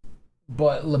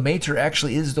Lemaitre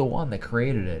actually is the one that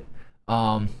created it.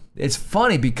 It's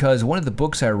funny because one of the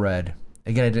books I read,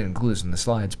 again I didn't include this in the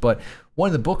slides, but one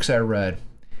of the books I read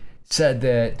said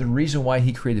that the reason why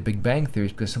he created the Big Bang Theory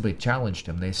is because somebody challenged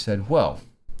him. They said, well,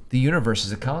 the universe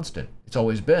is a constant. It's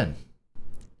always been.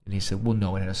 And he said, well,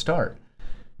 no, it had a start.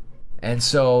 And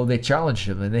so they challenged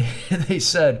him, and they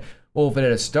said, well, if it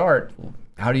had a start,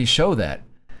 how do you show that?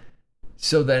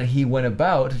 So then he went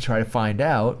about to try to find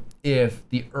out if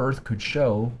the Earth could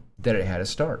show that it had a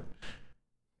start.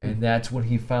 And that's when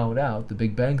he found out the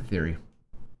Big Bang Theory.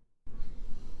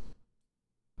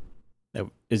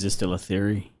 Is this still a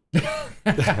theory?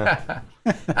 I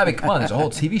mean, come on, there's a whole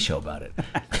TV show about it.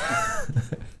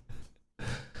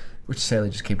 Which sadly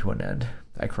just came to an end.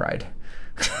 I cried.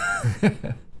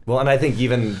 Well, and I think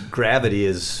even gravity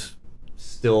is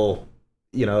still,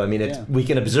 I mean, we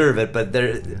can observe it, but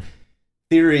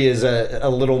theory is a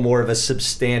little more of a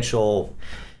substantial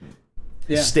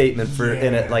statement for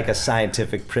in it, like a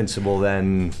scientific principle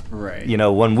than,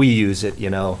 when we use it,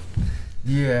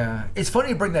 Yeah, it's funny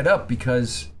you bring that up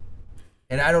because,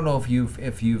 and I don't know if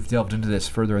you've delved into this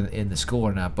further in the school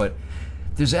or not, but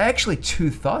there's actually two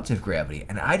thoughts of gravity,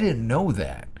 and I didn't know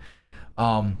that.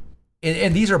 And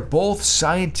these are both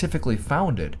scientifically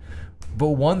founded, but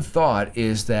one thought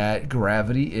is that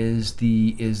gravity is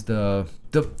the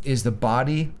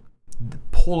body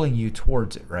pulling you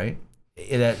towards it, right?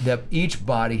 That each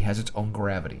body has its own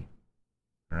gravity,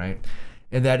 right?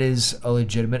 And that is a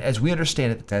legitimate, as we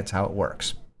understand it, that's how it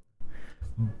works.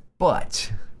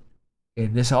 But,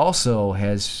 and this also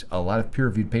has a lot of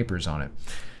peer-reviewed papers on it,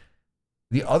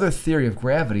 the other theory of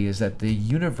gravity is that the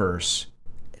universe,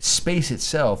 space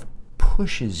itself,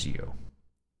 pushes you.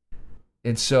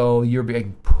 And so you're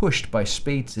being pushed by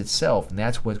space itself, and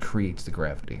that's what creates the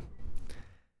gravity.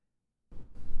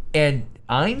 And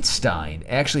Einstein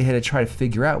actually had to try to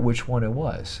figure out which one it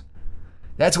was.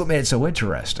 That's what made it so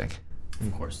interesting.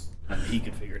 Of course, he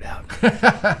could figure it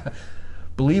out.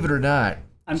 Believe it or not,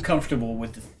 I'm comfortable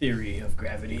with the theory of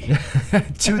gravity.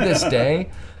 To this day,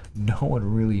 no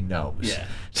one really knows.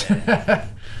 Yeah.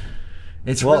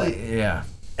 It's really, yeah.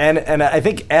 And I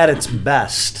think at its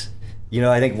best,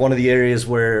 I think one of the areas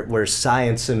where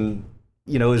science and,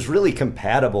 is really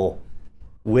compatible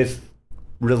with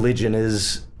religion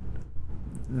is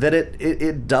that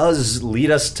it does lead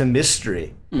us to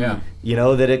mystery. Yeah.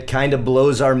 That it kind of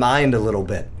blows our mind a little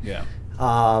bit. Yeah.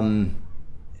 And,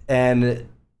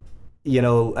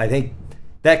 I think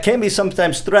that can be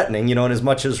sometimes threatening, in as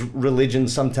much as religion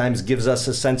sometimes gives us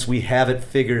a sense we have it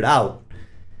figured out.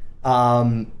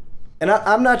 And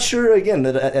I'm not sure, again,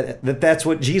 that that's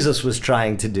what Jesus was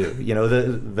trying to do.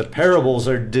 The parables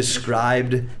are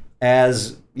described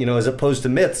as, as opposed to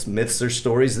myths. Myths are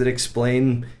stories that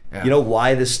explain,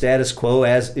 why the status quo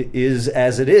is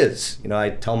as it is. I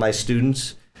tell my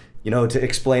students, to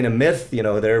explain a myth,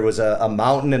 there was a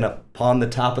mountain, and upon the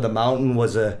top of the mountain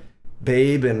was a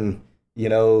babe, and,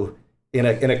 in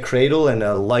a cradle, and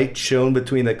a light shone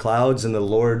between the clouds, and the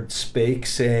Lord spake,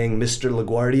 saying, Mr.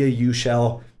 LaGuardia, you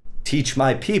shall teach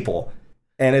my people.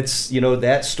 And it's,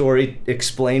 that story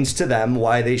explains to them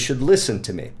why they should listen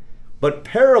to me. But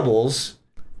parables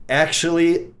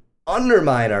actually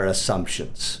undermine our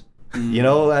assumptions.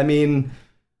 I mean,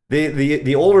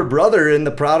 the older brother in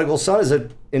the prodigal son is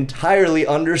an entirely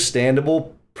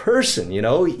understandable person.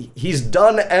 He's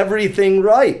done everything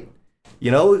right.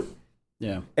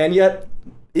 Yeah. And yet,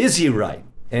 is he right?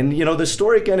 And the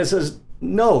story kind of says,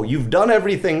 no, you've done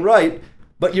everything right,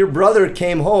 but your brother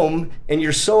came home and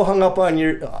you're so hung up on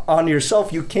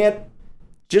yourself, you can't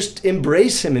just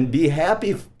embrace him and be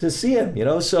happy to see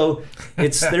him. So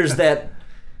there's that.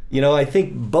 I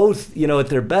think both, at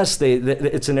their best,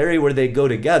 it's an area where they go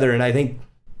together. And I think,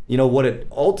 what it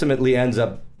ultimately ends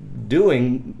up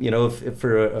doing, if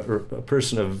for a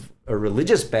person of a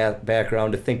religious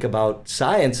background to think about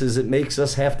science, is it makes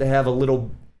us have to have a little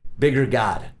bigger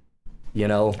God,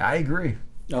 I agree.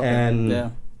 Okay.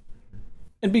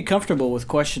 And be comfortable with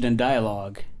question and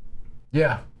dialogue.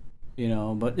 Yeah.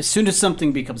 But as soon as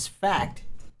something becomes fact,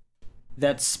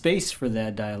 that space for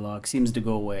that dialogue seems to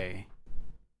go away.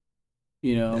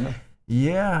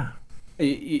 Yeah.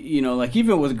 Like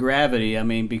even with gravity, I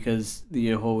mean, because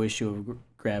the whole issue of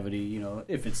gravity,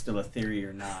 if it's still a theory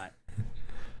or not,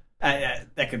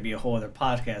 that could be a whole other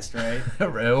podcast, right?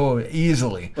 Oh,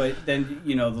 easily. But then,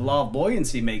 the law of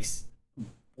buoyancy makes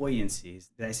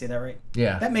buoyancies. Did I say that right?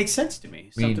 Yeah. That makes sense to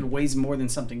me. Something weighs more than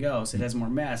something else. It has more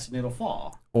mass and it'll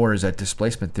fall. Or is that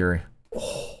displacement theory?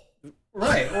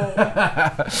 Right.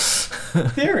 Well,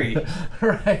 theory.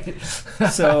 Right.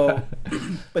 So,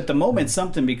 but the moment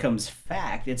something becomes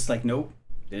fact, it's like, nope.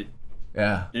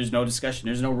 There's no discussion.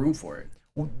 There's no room for it.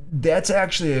 Well, that's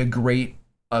actually a great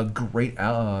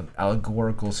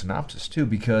allegorical synopsis too,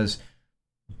 because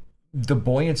the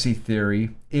buoyancy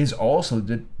theory is also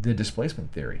the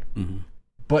displacement theory. Mm-hmm.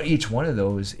 But each one of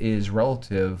those is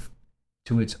relative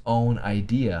to its own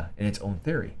idea and its own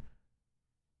theory.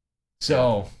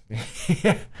 So,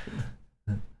 yeah,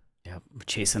 we're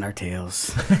chasing our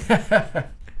tails.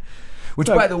 Which,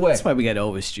 by the way, that's why we got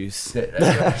Elvis juice.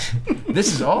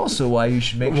 This is also why you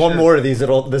should make one more of these.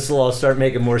 This will all start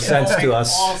making more sense to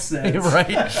us. All sense.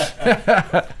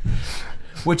 Right.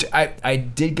 Which I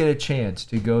did get a chance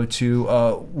to go to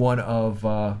one of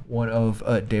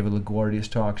David LaGuardia's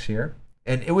talks here,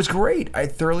 and it was great. I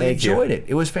thoroughly enjoyed it.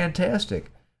 It was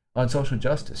fantastic on social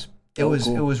justice. It was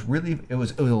a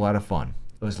lot of fun.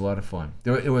 It was a lot of fun.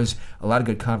 There was a lot of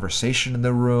good conversation in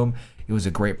the room. It was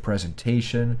a great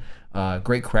presentation.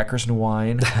 Great crackers and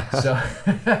wine. So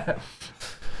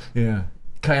yeah,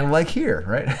 kind of like here,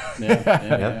 right?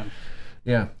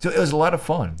 Yeah. So it was a lot of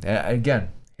fun. Again,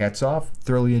 hats off.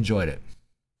 Thoroughly enjoyed it.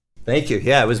 Thank you.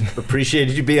 Yeah, it was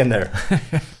appreciated you being there.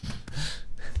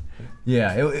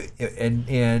 Yeah,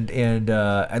 and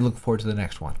I look forward to the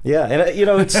next one. Yeah, and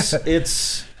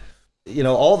it's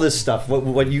all this stuff.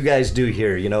 What you guys do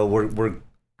here, we're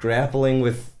grappling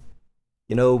with,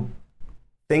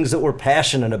 things that we're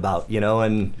passionate about,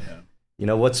 and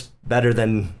what's better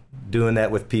than doing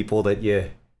that with people that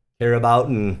you care about,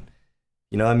 and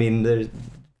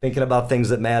thinking about things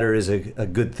that matter is a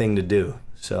good thing to do.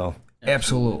 So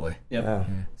absolutely. Yep. Yeah.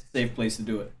 It's a safe place to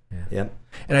do it. Yeah. Yep.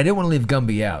 And I didn't want to leave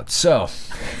Gumby out, so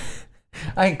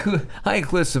I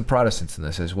include some Protestants in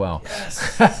this as well.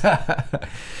 Yes.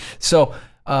 So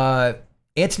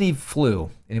Antony Flew,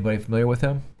 anybody familiar with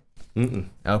him? Mm-mm.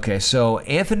 Okay, so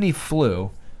Antony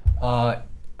Flew,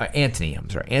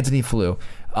 Antony Flew,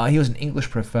 he was an English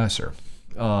professor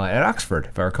at Oxford,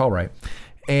 if I recall right,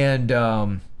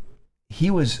 and he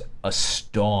was a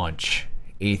staunch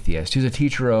atheist. He was a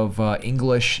teacher of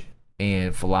English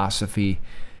and philosophy,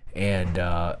 and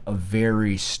a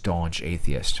very staunch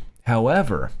atheist.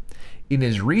 However, in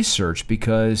his research,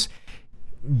 because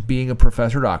being a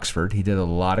professor at Oxford, he did a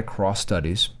lot of cross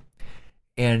studies,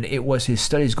 and it was his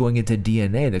studies going into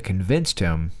DNA that convinced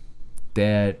him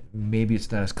that maybe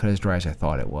it's not as cut as dry as I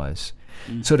thought it was.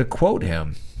 So to quote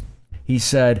him, he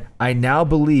said, "I now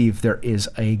believe there is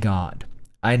a God.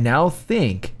 I now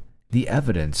think the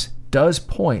evidence does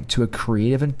point to a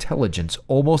creative intelligence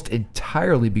almost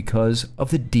entirely because of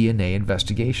the DNA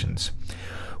investigations.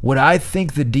 What I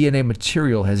think the DNA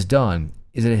material has done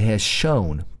is that it has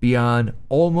shown, beyond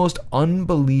almost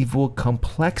unbelievable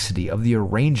complexity of the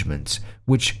arrangements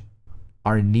which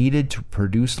are needed to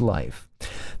produce life,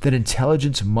 that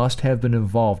intelligence must have been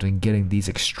involved in getting these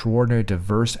extraordinary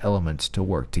diverse elements to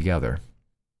work together."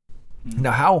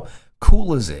 Now, how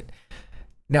cool is it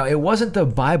Now, it wasn't the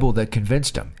Bible that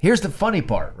convinced him. Here's the funny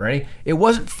part, right? It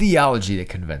wasn't theology that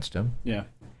convinced him. Yeah.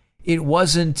 It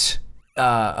wasn't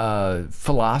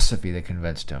philosophy that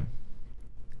convinced him.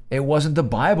 It wasn't the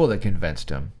Bible that convinced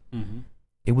him. Mm-hmm.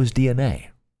 It was DNA.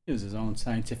 It was his own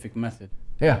scientific method.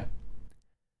 Yeah.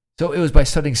 So it was by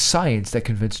studying science that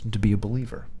convinced him to be a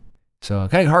believer. So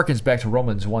it kind of harkens back to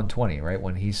Romans 1:20, right?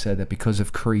 When he said that because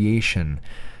of creation,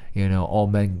 all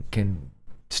men can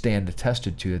stand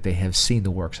attested to that they have seen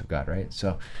the works of God, right?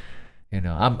 So,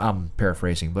 I'm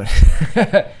paraphrasing, but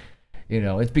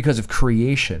it's because of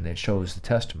creation that shows the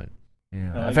testament.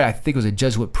 In fact, I think it was a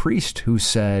Jesuit priest who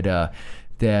said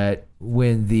that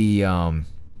when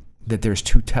that there's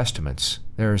two testaments,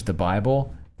 there's the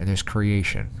Bible and there's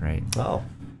creation, right? Oh,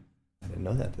 I didn't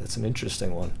know that. That's an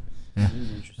interesting one. Yeah. It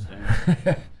is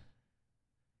interesting.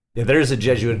 Yeah, there is a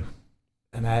Jesuit,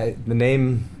 and the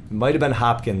name might have been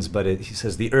Hopkins, but he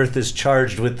says the earth is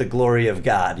charged with the glory of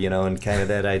God, and kind of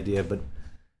that idea. But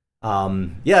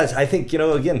I think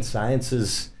again, science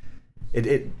is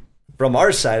it. From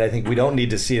our side, I think we don't need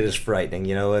to see it as frightening.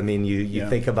 You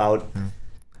think about,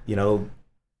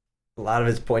 a lot of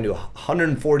it's pointing to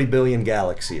 140 billion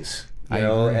galaxies.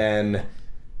 And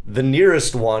the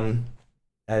nearest one,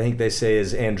 I think they say,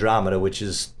 is Andromeda, which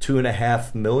is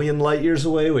 2.5 million light years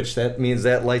away, which that means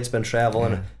that light's been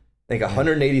traveling, I think,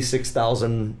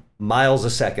 186,000 miles a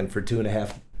second for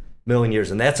 2.5 million years.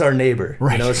 And that's our neighbor,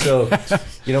 right. So,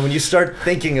 when you start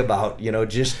thinking about,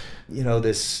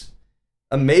 this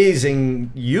amazing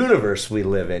universe we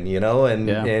live in,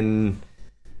 and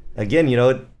again,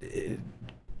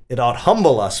 it ought to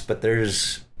humble us, but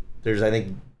there's I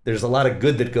think there's a lot of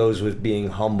good that goes with being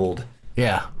humbled.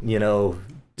 Yeah.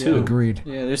 Too. Agreed.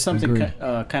 Yeah, there's something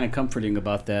kind of comforting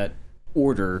about that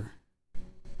order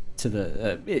to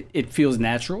the it feels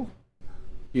natural.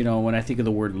 When I think of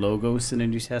the word logos in the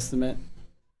New Testament,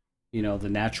 the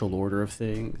natural order of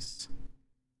things.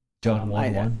 John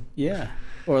 1:1. Yeah.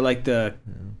 Or like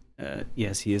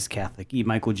yes, he is Catholic. E.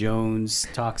 Michael Jones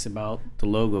talks about the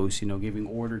logos, giving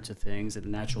order to things and the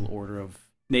natural order of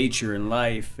nature and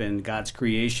life and God's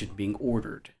creation being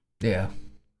ordered. Yeah.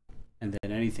 And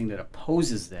then anything that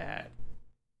opposes that,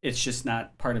 it's just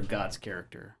not part of God's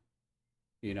character.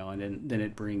 And then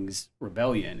it brings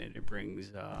rebellion and it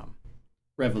brings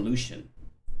revolution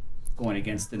going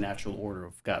against the natural order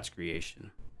of God's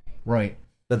creation. Right.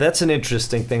 But that's an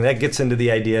interesting thing. That gets into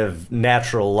the idea of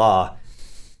natural law.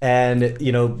 And,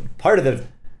 part of the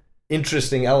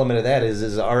interesting element of that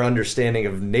is our understanding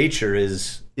of nature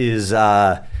is it's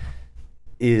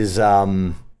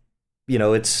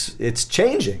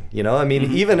changing,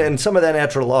 even in some of that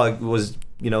natural law was,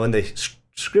 in the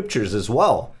scriptures as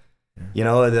well.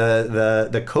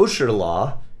 The kosher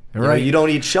law, right. You don't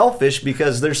eat shellfish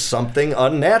because there's something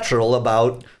unnatural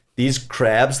about these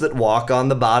crabs that walk on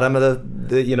the bottom of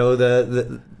the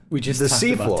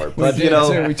seafloor. But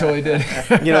we totally did.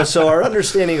 So our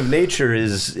understanding of nature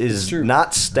is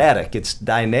not static; it's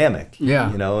dynamic.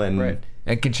 Yeah. And right.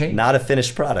 It can change. Not a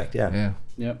finished product. Yeah. Yeah.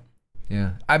 Yep.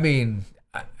 Yeah. I mean,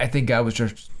 I think I was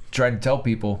just trying to tell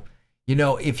people,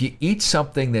 if you eat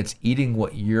something that's eating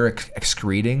what you're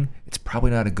excreting, it's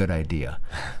probably not a good idea.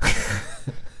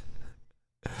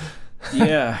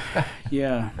 Yeah.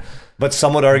 Yeah. But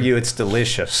some would argue it's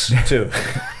delicious too,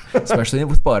 especially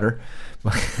with butter.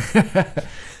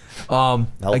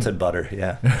 Melted butter,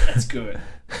 yeah. That's good.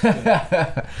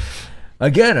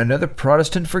 Again, another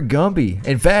Protestant for Gumby.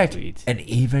 In fact, Sweet. an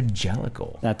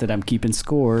evangelical. Not that I'm keeping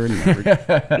score.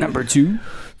 Number 2.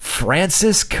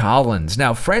 Francis Collins.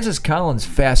 Now, Francis Collins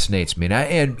fascinates me.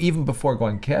 And even before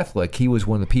going Catholic, he was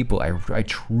one of the people I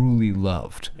truly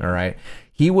loved. All right.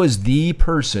 He was the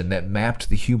person that mapped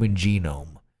the human genome.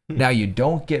 Now, you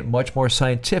don't get much more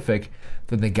scientific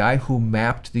than the guy who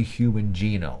mapped the human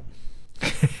genome.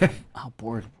 How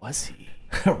bored was he?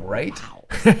 Right?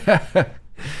 Wow.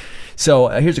 So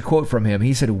here's a quote from him.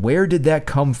 He said, "Where did that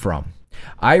come from?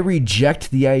 I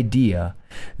reject the idea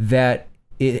that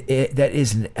that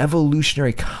is an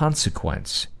evolutionary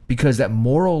consequence, because that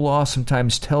moral law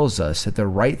sometimes tells us that the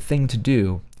right thing to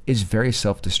do is very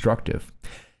self-destructive.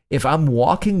 If I'm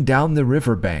walking down the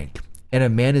riverbank and a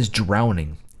man is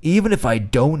drowning, even if I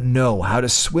don't know how to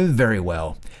swim very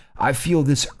well, I feel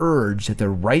this urge that the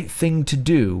right thing to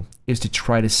do is to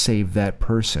try to save that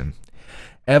person.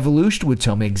 Evolution would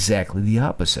tell me exactly the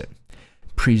opposite.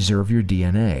 Preserve your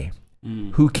DNA.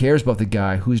 Who cares about the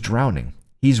guy who's drowning?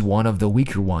 He's one of the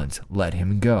weaker ones. Let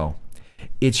him go.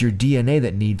 It's your DNA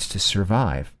that needs to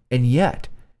survive. And yet,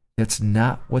 that's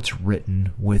not what's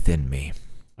written within me."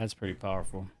 That's pretty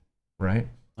powerful. Right?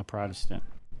 A Protestant.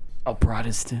 A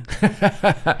Protestant.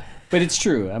 But it's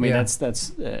true. I mean, Yeah.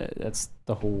 that's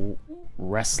the whole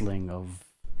wrestling of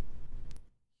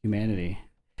humanity.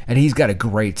 And he's got a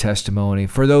great testimony.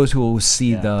 For those who will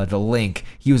see Yeah. the link,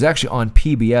 he was actually on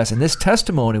PBS, and this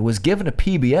testimony was given to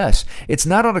PBS. It's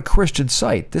not on a Christian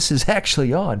site. This is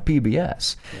actually on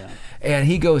PBS. Yeah. And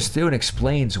he goes through and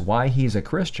explains why he's a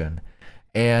Christian.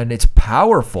 And it's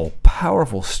powerful,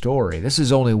 powerful story. This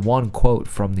is only one quote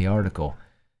from the article.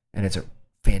 And it's a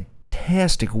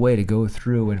fantastic way to go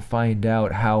through and find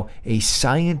out how a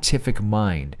scientific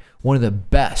mind, one of the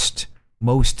best,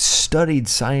 most studied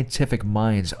scientific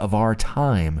minds of our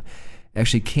time,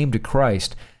 actually came to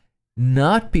Christ,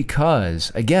 not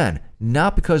because, again,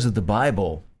 not because of the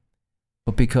Bible,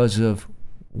 but because of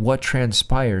what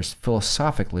transpires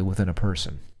philosophically within a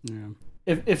person. Yeah.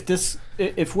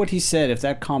 If what he said, if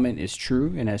that comment is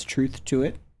true and has truth to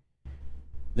it,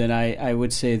 then I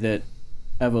would say that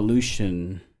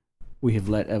evolution, we have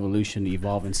let evolution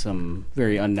evolve in some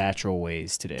very unnatural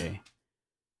ways today.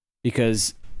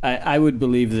 Because I would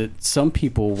believe that some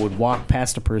people would walk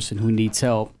past a person who needs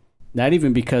help, not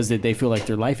even because that they feel like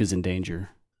their life is in danger,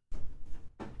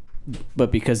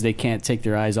 but because they can't take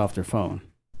their eyes off their phone,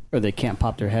 or they can't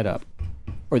pop their head up,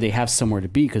 or they have somewhere to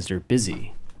be because they're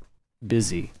busy,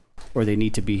 or they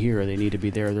need to be here, or they need to be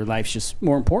there. Their life's just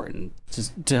more important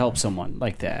to help someone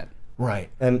like that. Right.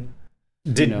 And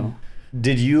You know?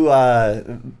 did you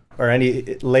or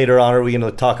any later on are we going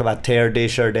to talk about Teilhard de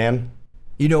Chardin?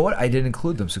 You know what? I didn't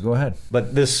include them, so go ahead.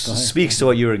 But this speaks to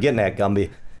what you were getting at,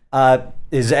 Gumby.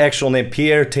 His actual name,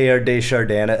 Pierre Teilhard de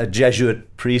Chardin, a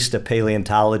Jesuit priest, a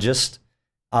paleontologist.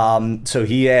 So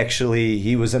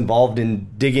he was involved in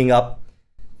digging up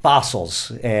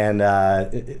fossils, and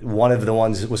one of the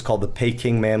ones was called the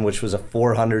Peking Man, which was a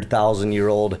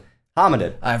 400,000-year-old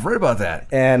hominid. I've read about that.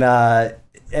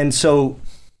 And so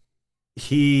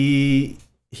he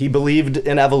believed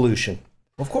in evolution.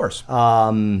 Of course.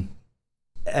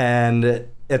 And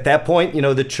at that point,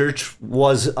 the church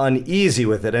was uneasy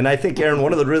with it. And I think, Aaron,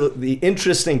 one of the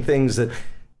interesting things and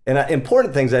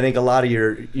important things I think a lot of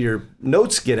your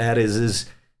notes get at is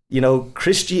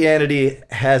Christianity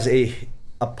has a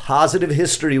positive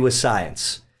history with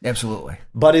science. Absolutely.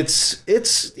 But it's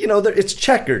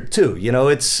checkered too.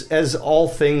 It's as all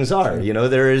things are.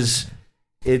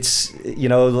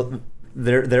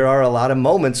 There are a lot of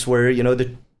moments where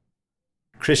the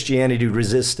Christianity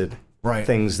resisted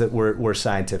things that were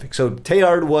scientific. So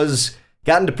Teilhard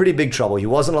got into pretty big trouble. He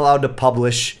wasn't allowed to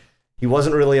publish. He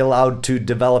wasn't really allowed to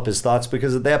develop his thoughts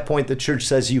because at that point the church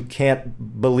says you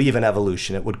can't believe in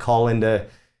evolution. It would call into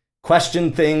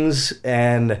question things.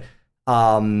 And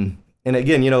again,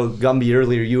 Gumby,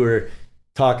 earlier you were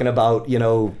talking about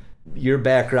your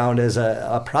background as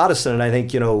a Protestant, and I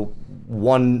think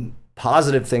one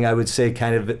positive thing I would say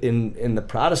kind of in the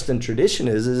Protestant tradition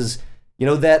is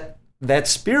that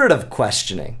spirit of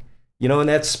questioning, and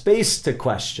that space to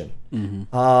question.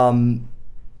 Mm-hmm.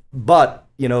 But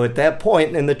at that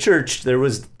point in the church, there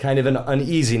was kind of an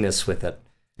uneasiness with it.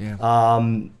 Yeah.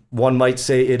 One might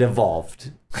say it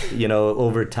evolved,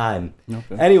 over time.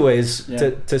 Okay. Anyways,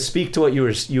 Yeah. to speak to what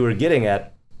you were getting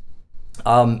at,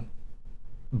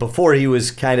 before he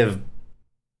was kind of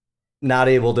not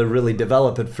able to really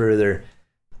develop it further,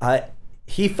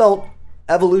 he felt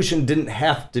evolution didn't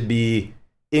have to be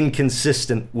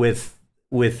inconsistent with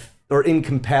or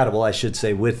incompatible, I should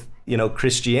say, with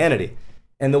Christianity.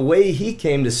 And the way he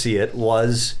came to see it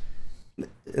was,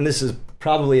 and this is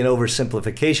probably an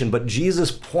oversimplification, but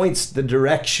Jesus points the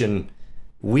direction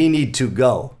we need to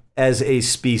go as a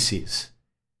species.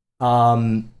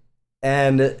 So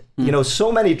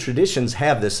many traditions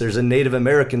have this. There's a Native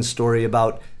American story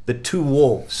about the two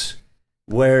wolves,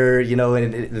 where,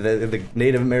 the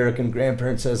Native American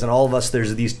grandparent says, and all of us,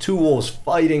 there's these two wolves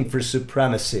fighting for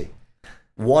supremacy.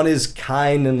 One is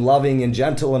kind and loving and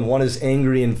gentle, and one is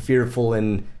angry and fearful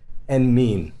and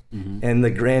mean. Mm-hmm. And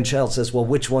the grandchild says, well,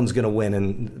 which one's going to win?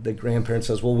 And the grandparent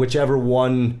says, well, whichever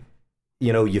one,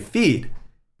 you feed.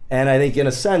 And I think in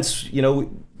a sense,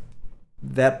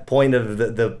 that point of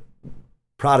the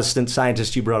Protestant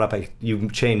scientist you brought up, you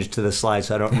changed to the slide,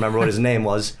 so I don't remember what his name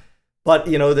was. But,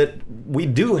 that we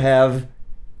do have,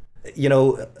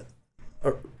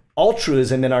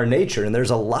 altruism in our nature. And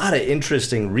there's a lot of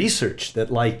interesting research that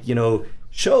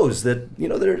shows that,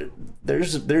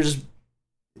 there's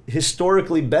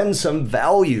historically been some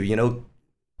value.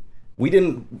 We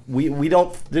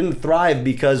didn't thrive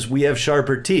because we have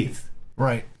sharper teeth.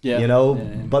 Right. Yeah.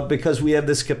 But because we have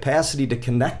this capacity to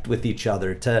connect with each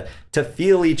other, to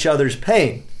feel each other's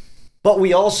pain. But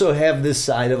we also have this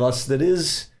side of us that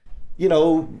is,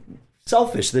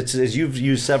 selfish. That's, as you've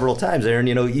used several times, Aaron,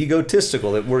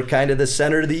 egotistical, that we're kind of the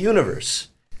center of the universe.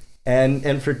 And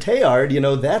for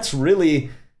Teilhard, that's really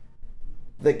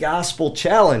the gospel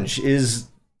challenge is,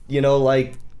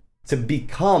 like to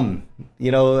become,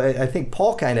 I think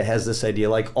Paul kind of has this idea,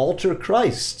 like alter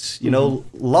Christ,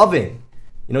 loving.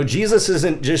 Jesus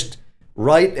isn't just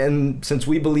right, and since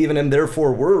we believe in him,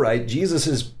 therefore we're right. Jesus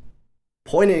is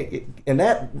pointing, and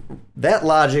that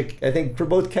logic, I think, for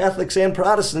both Catholics and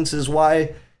Protestants is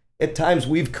why at times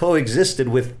we've coexisted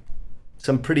with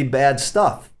some pretty bad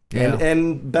stuff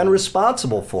and been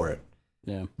responsible for it.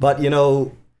 Yeah. But,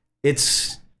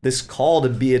 it's this call to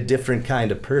be a different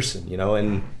kind of person,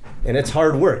 and it's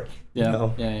hard work.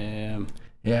 Yeah.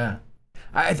 Yeah.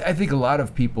 I think a lot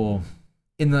of people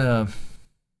in the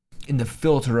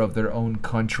filter of their own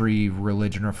country,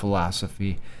 religion, or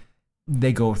philosophy,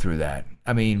 they go through that.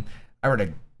 I mean, I read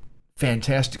a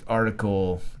fantastic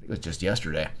article, I think it was just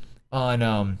yesterday,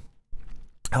 on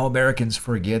how Americans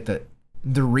forget that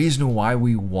the reason why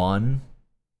we won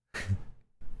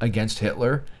against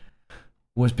Hitler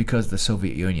was because of the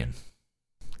Soviet Union.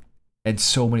 And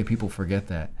so many people forget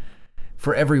that.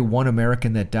 For every one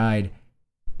American that died,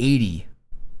 80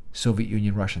 Soviet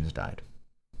Union Russians died.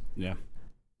 Yeah.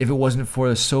 If it wasn't for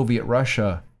the Soviet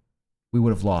Russia, we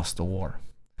would have lost the war.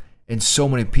 And so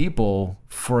many people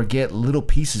forget little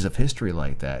pieces of history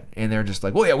like that. And they're just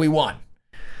like, well, yeah, we won.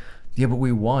 Yeah, but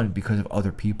we won because of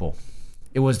other people.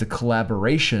 It was the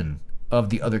collaboration of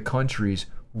the other countries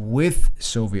with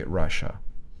Soviet Russia.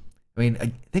 I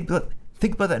mean, think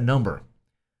about that number.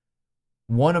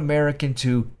 1 American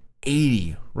to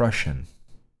 80 Russian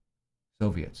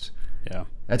Soviets. Yeah.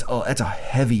 That's a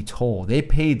heavy toll. They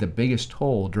paid the biggest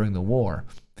toll during the war,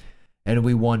 and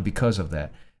we won because of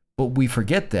that. But we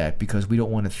forget that because we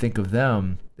don't want to think of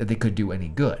them that they could do any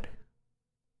good.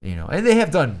 And they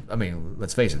have done, I mean,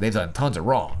 let's face it, they've done tons of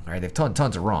wrong, right? They've done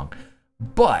tons of wrong.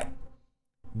 But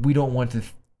we don't want to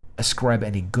ascribe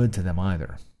any good to them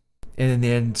either.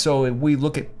 And so we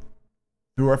look at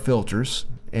through our filters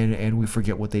and we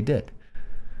forget what they did.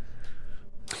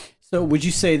 So would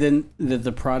you say then that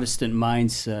the Protestant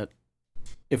mindset,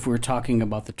 if we're talking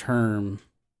about the term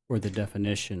or the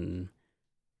definition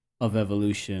of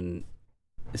evolution,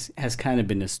 has kind of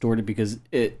been distorted? Because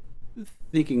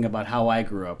thinking about how I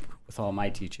grew up with all my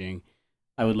teaching,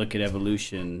 I would look at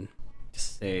evolution to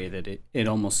say that it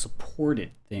almost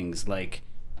supported things like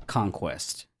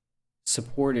conquest,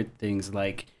 supported things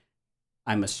like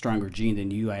I'm a stronger gene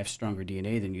than you, I have stronger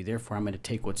DNA than you, therefore I'm going to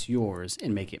take what's yours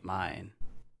and make it mine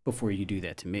before you do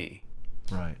that to me.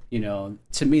 Right.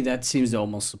 To me that seems to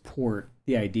almost support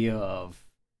the idea of,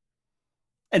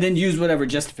 and then use whatever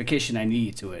justification I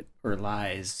need to it, or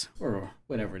lies, or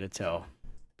whatever to tell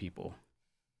people,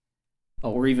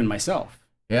 or even myself.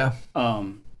 Yeah.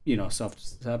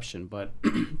 Self-deception. But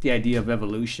the idea of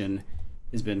evolution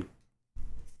has been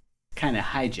kind of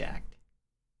hijacked.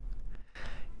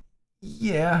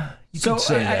 Yeah, you could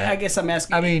say that. I guess I'm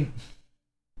asking. I mean,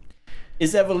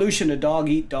 is evolution a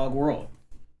dog-eat-dog world?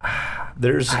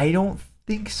 I don't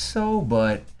think so,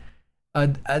 but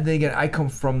again, I come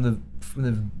from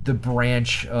the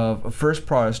branch of first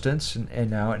Protestants and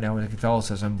now in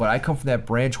Catholicism, but I come from that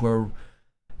branch where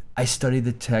I study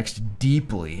the text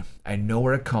deeply. I know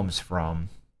where it comes from,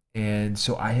 and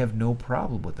so I have no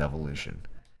problem with evolution.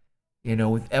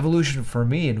 With evolution for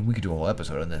me, and we could do a whole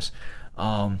episode on this.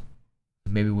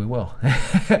 Maybe we will.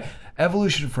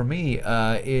 Evolution for me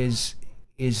is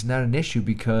not an issue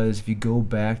because if you go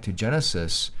back to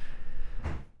Genesis,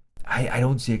 I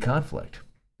don't see a conflict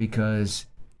because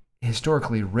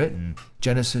historically written,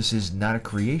 Genesis is not a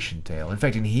creation tale. In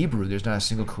fact, in Hebrew, there's not a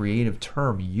single creative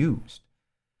term used.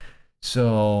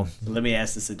 So let me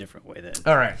ask this a different way then.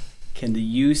 All right. Can the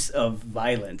use of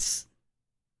violence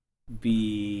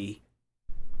be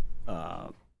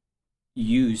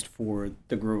used for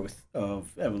the growth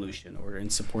of evolution or in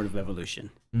support of evolution?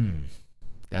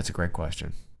 That's a great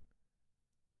question.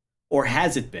 Or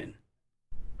has it been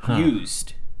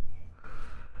used?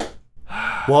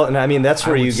 Well, and I mean, that's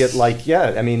where you get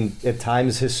at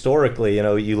times historically,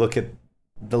 you look at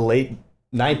the late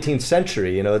 19th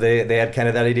century, they had kind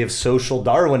of that idea of social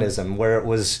Darwinism where it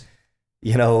was,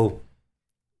 we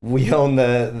own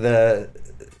the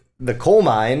coal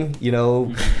mine,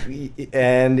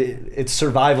 and it's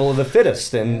survival of the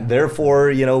fittest. And therefore,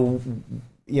 and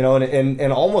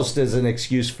almost as an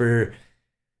excuse for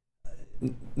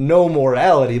no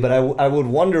morality, but I would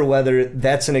wonder whether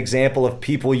that's an example of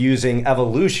people using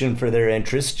evolution for their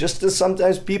interests, just as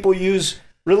sometimes people use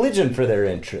religion for their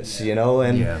interests,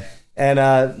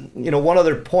 And one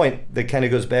other point that kind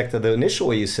of goes back to the initial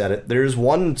way you said it. There's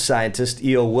one scientist,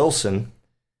 E.O. Wilson,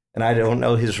 and I don't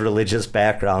know his religious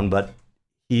background, but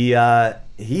he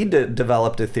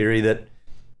developed a theory that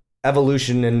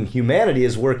evolution in humanity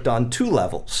has worked on two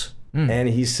levels. And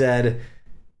he said,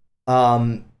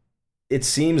 it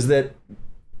seems that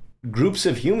groups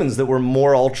of humans that were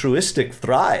more altruistic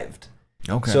thrived.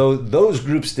 Okay. So those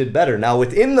groups did better. Now,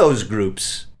 within those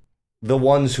groups, the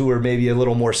ones who were maybe a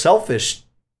little more selfish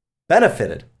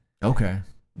benefited. Okay.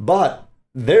 But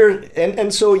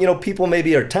so people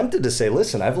maybe are tempted to say,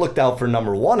 listen, I've looked out for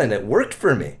number one and it worked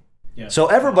for me. Yeah. So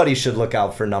everybody should look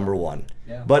out for number one.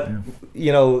 Yeah. But,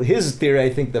 his theory, I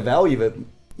think the value of it,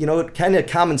 it kind of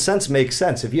common sense makes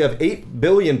sense. If you have 8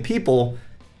 billion people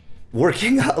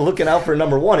looking out for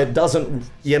number one, it doesn't,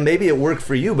 maybe it worked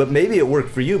for you, but maybe it worked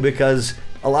for you because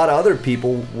a lot of other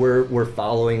people were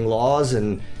following laws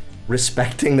and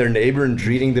respecting their neighbor and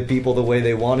treating the people the way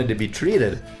they wanted to be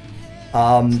treated.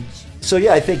 So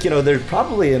yeah, I think, there's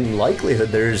probably in likelihood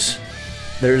there's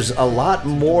a lot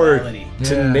more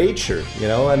to nature,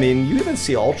 I mean, you even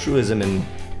see altruism in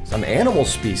some animal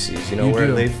species, where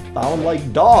do. they found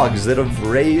like dogs that have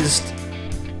raised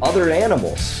other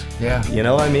animals. Yeah.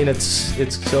 I mean, it's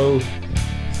so...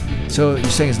 So you're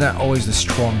saying it's not always the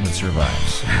strong that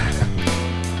survives.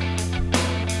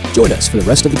 Join us for the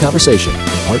rest of the conversation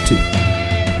in part 2.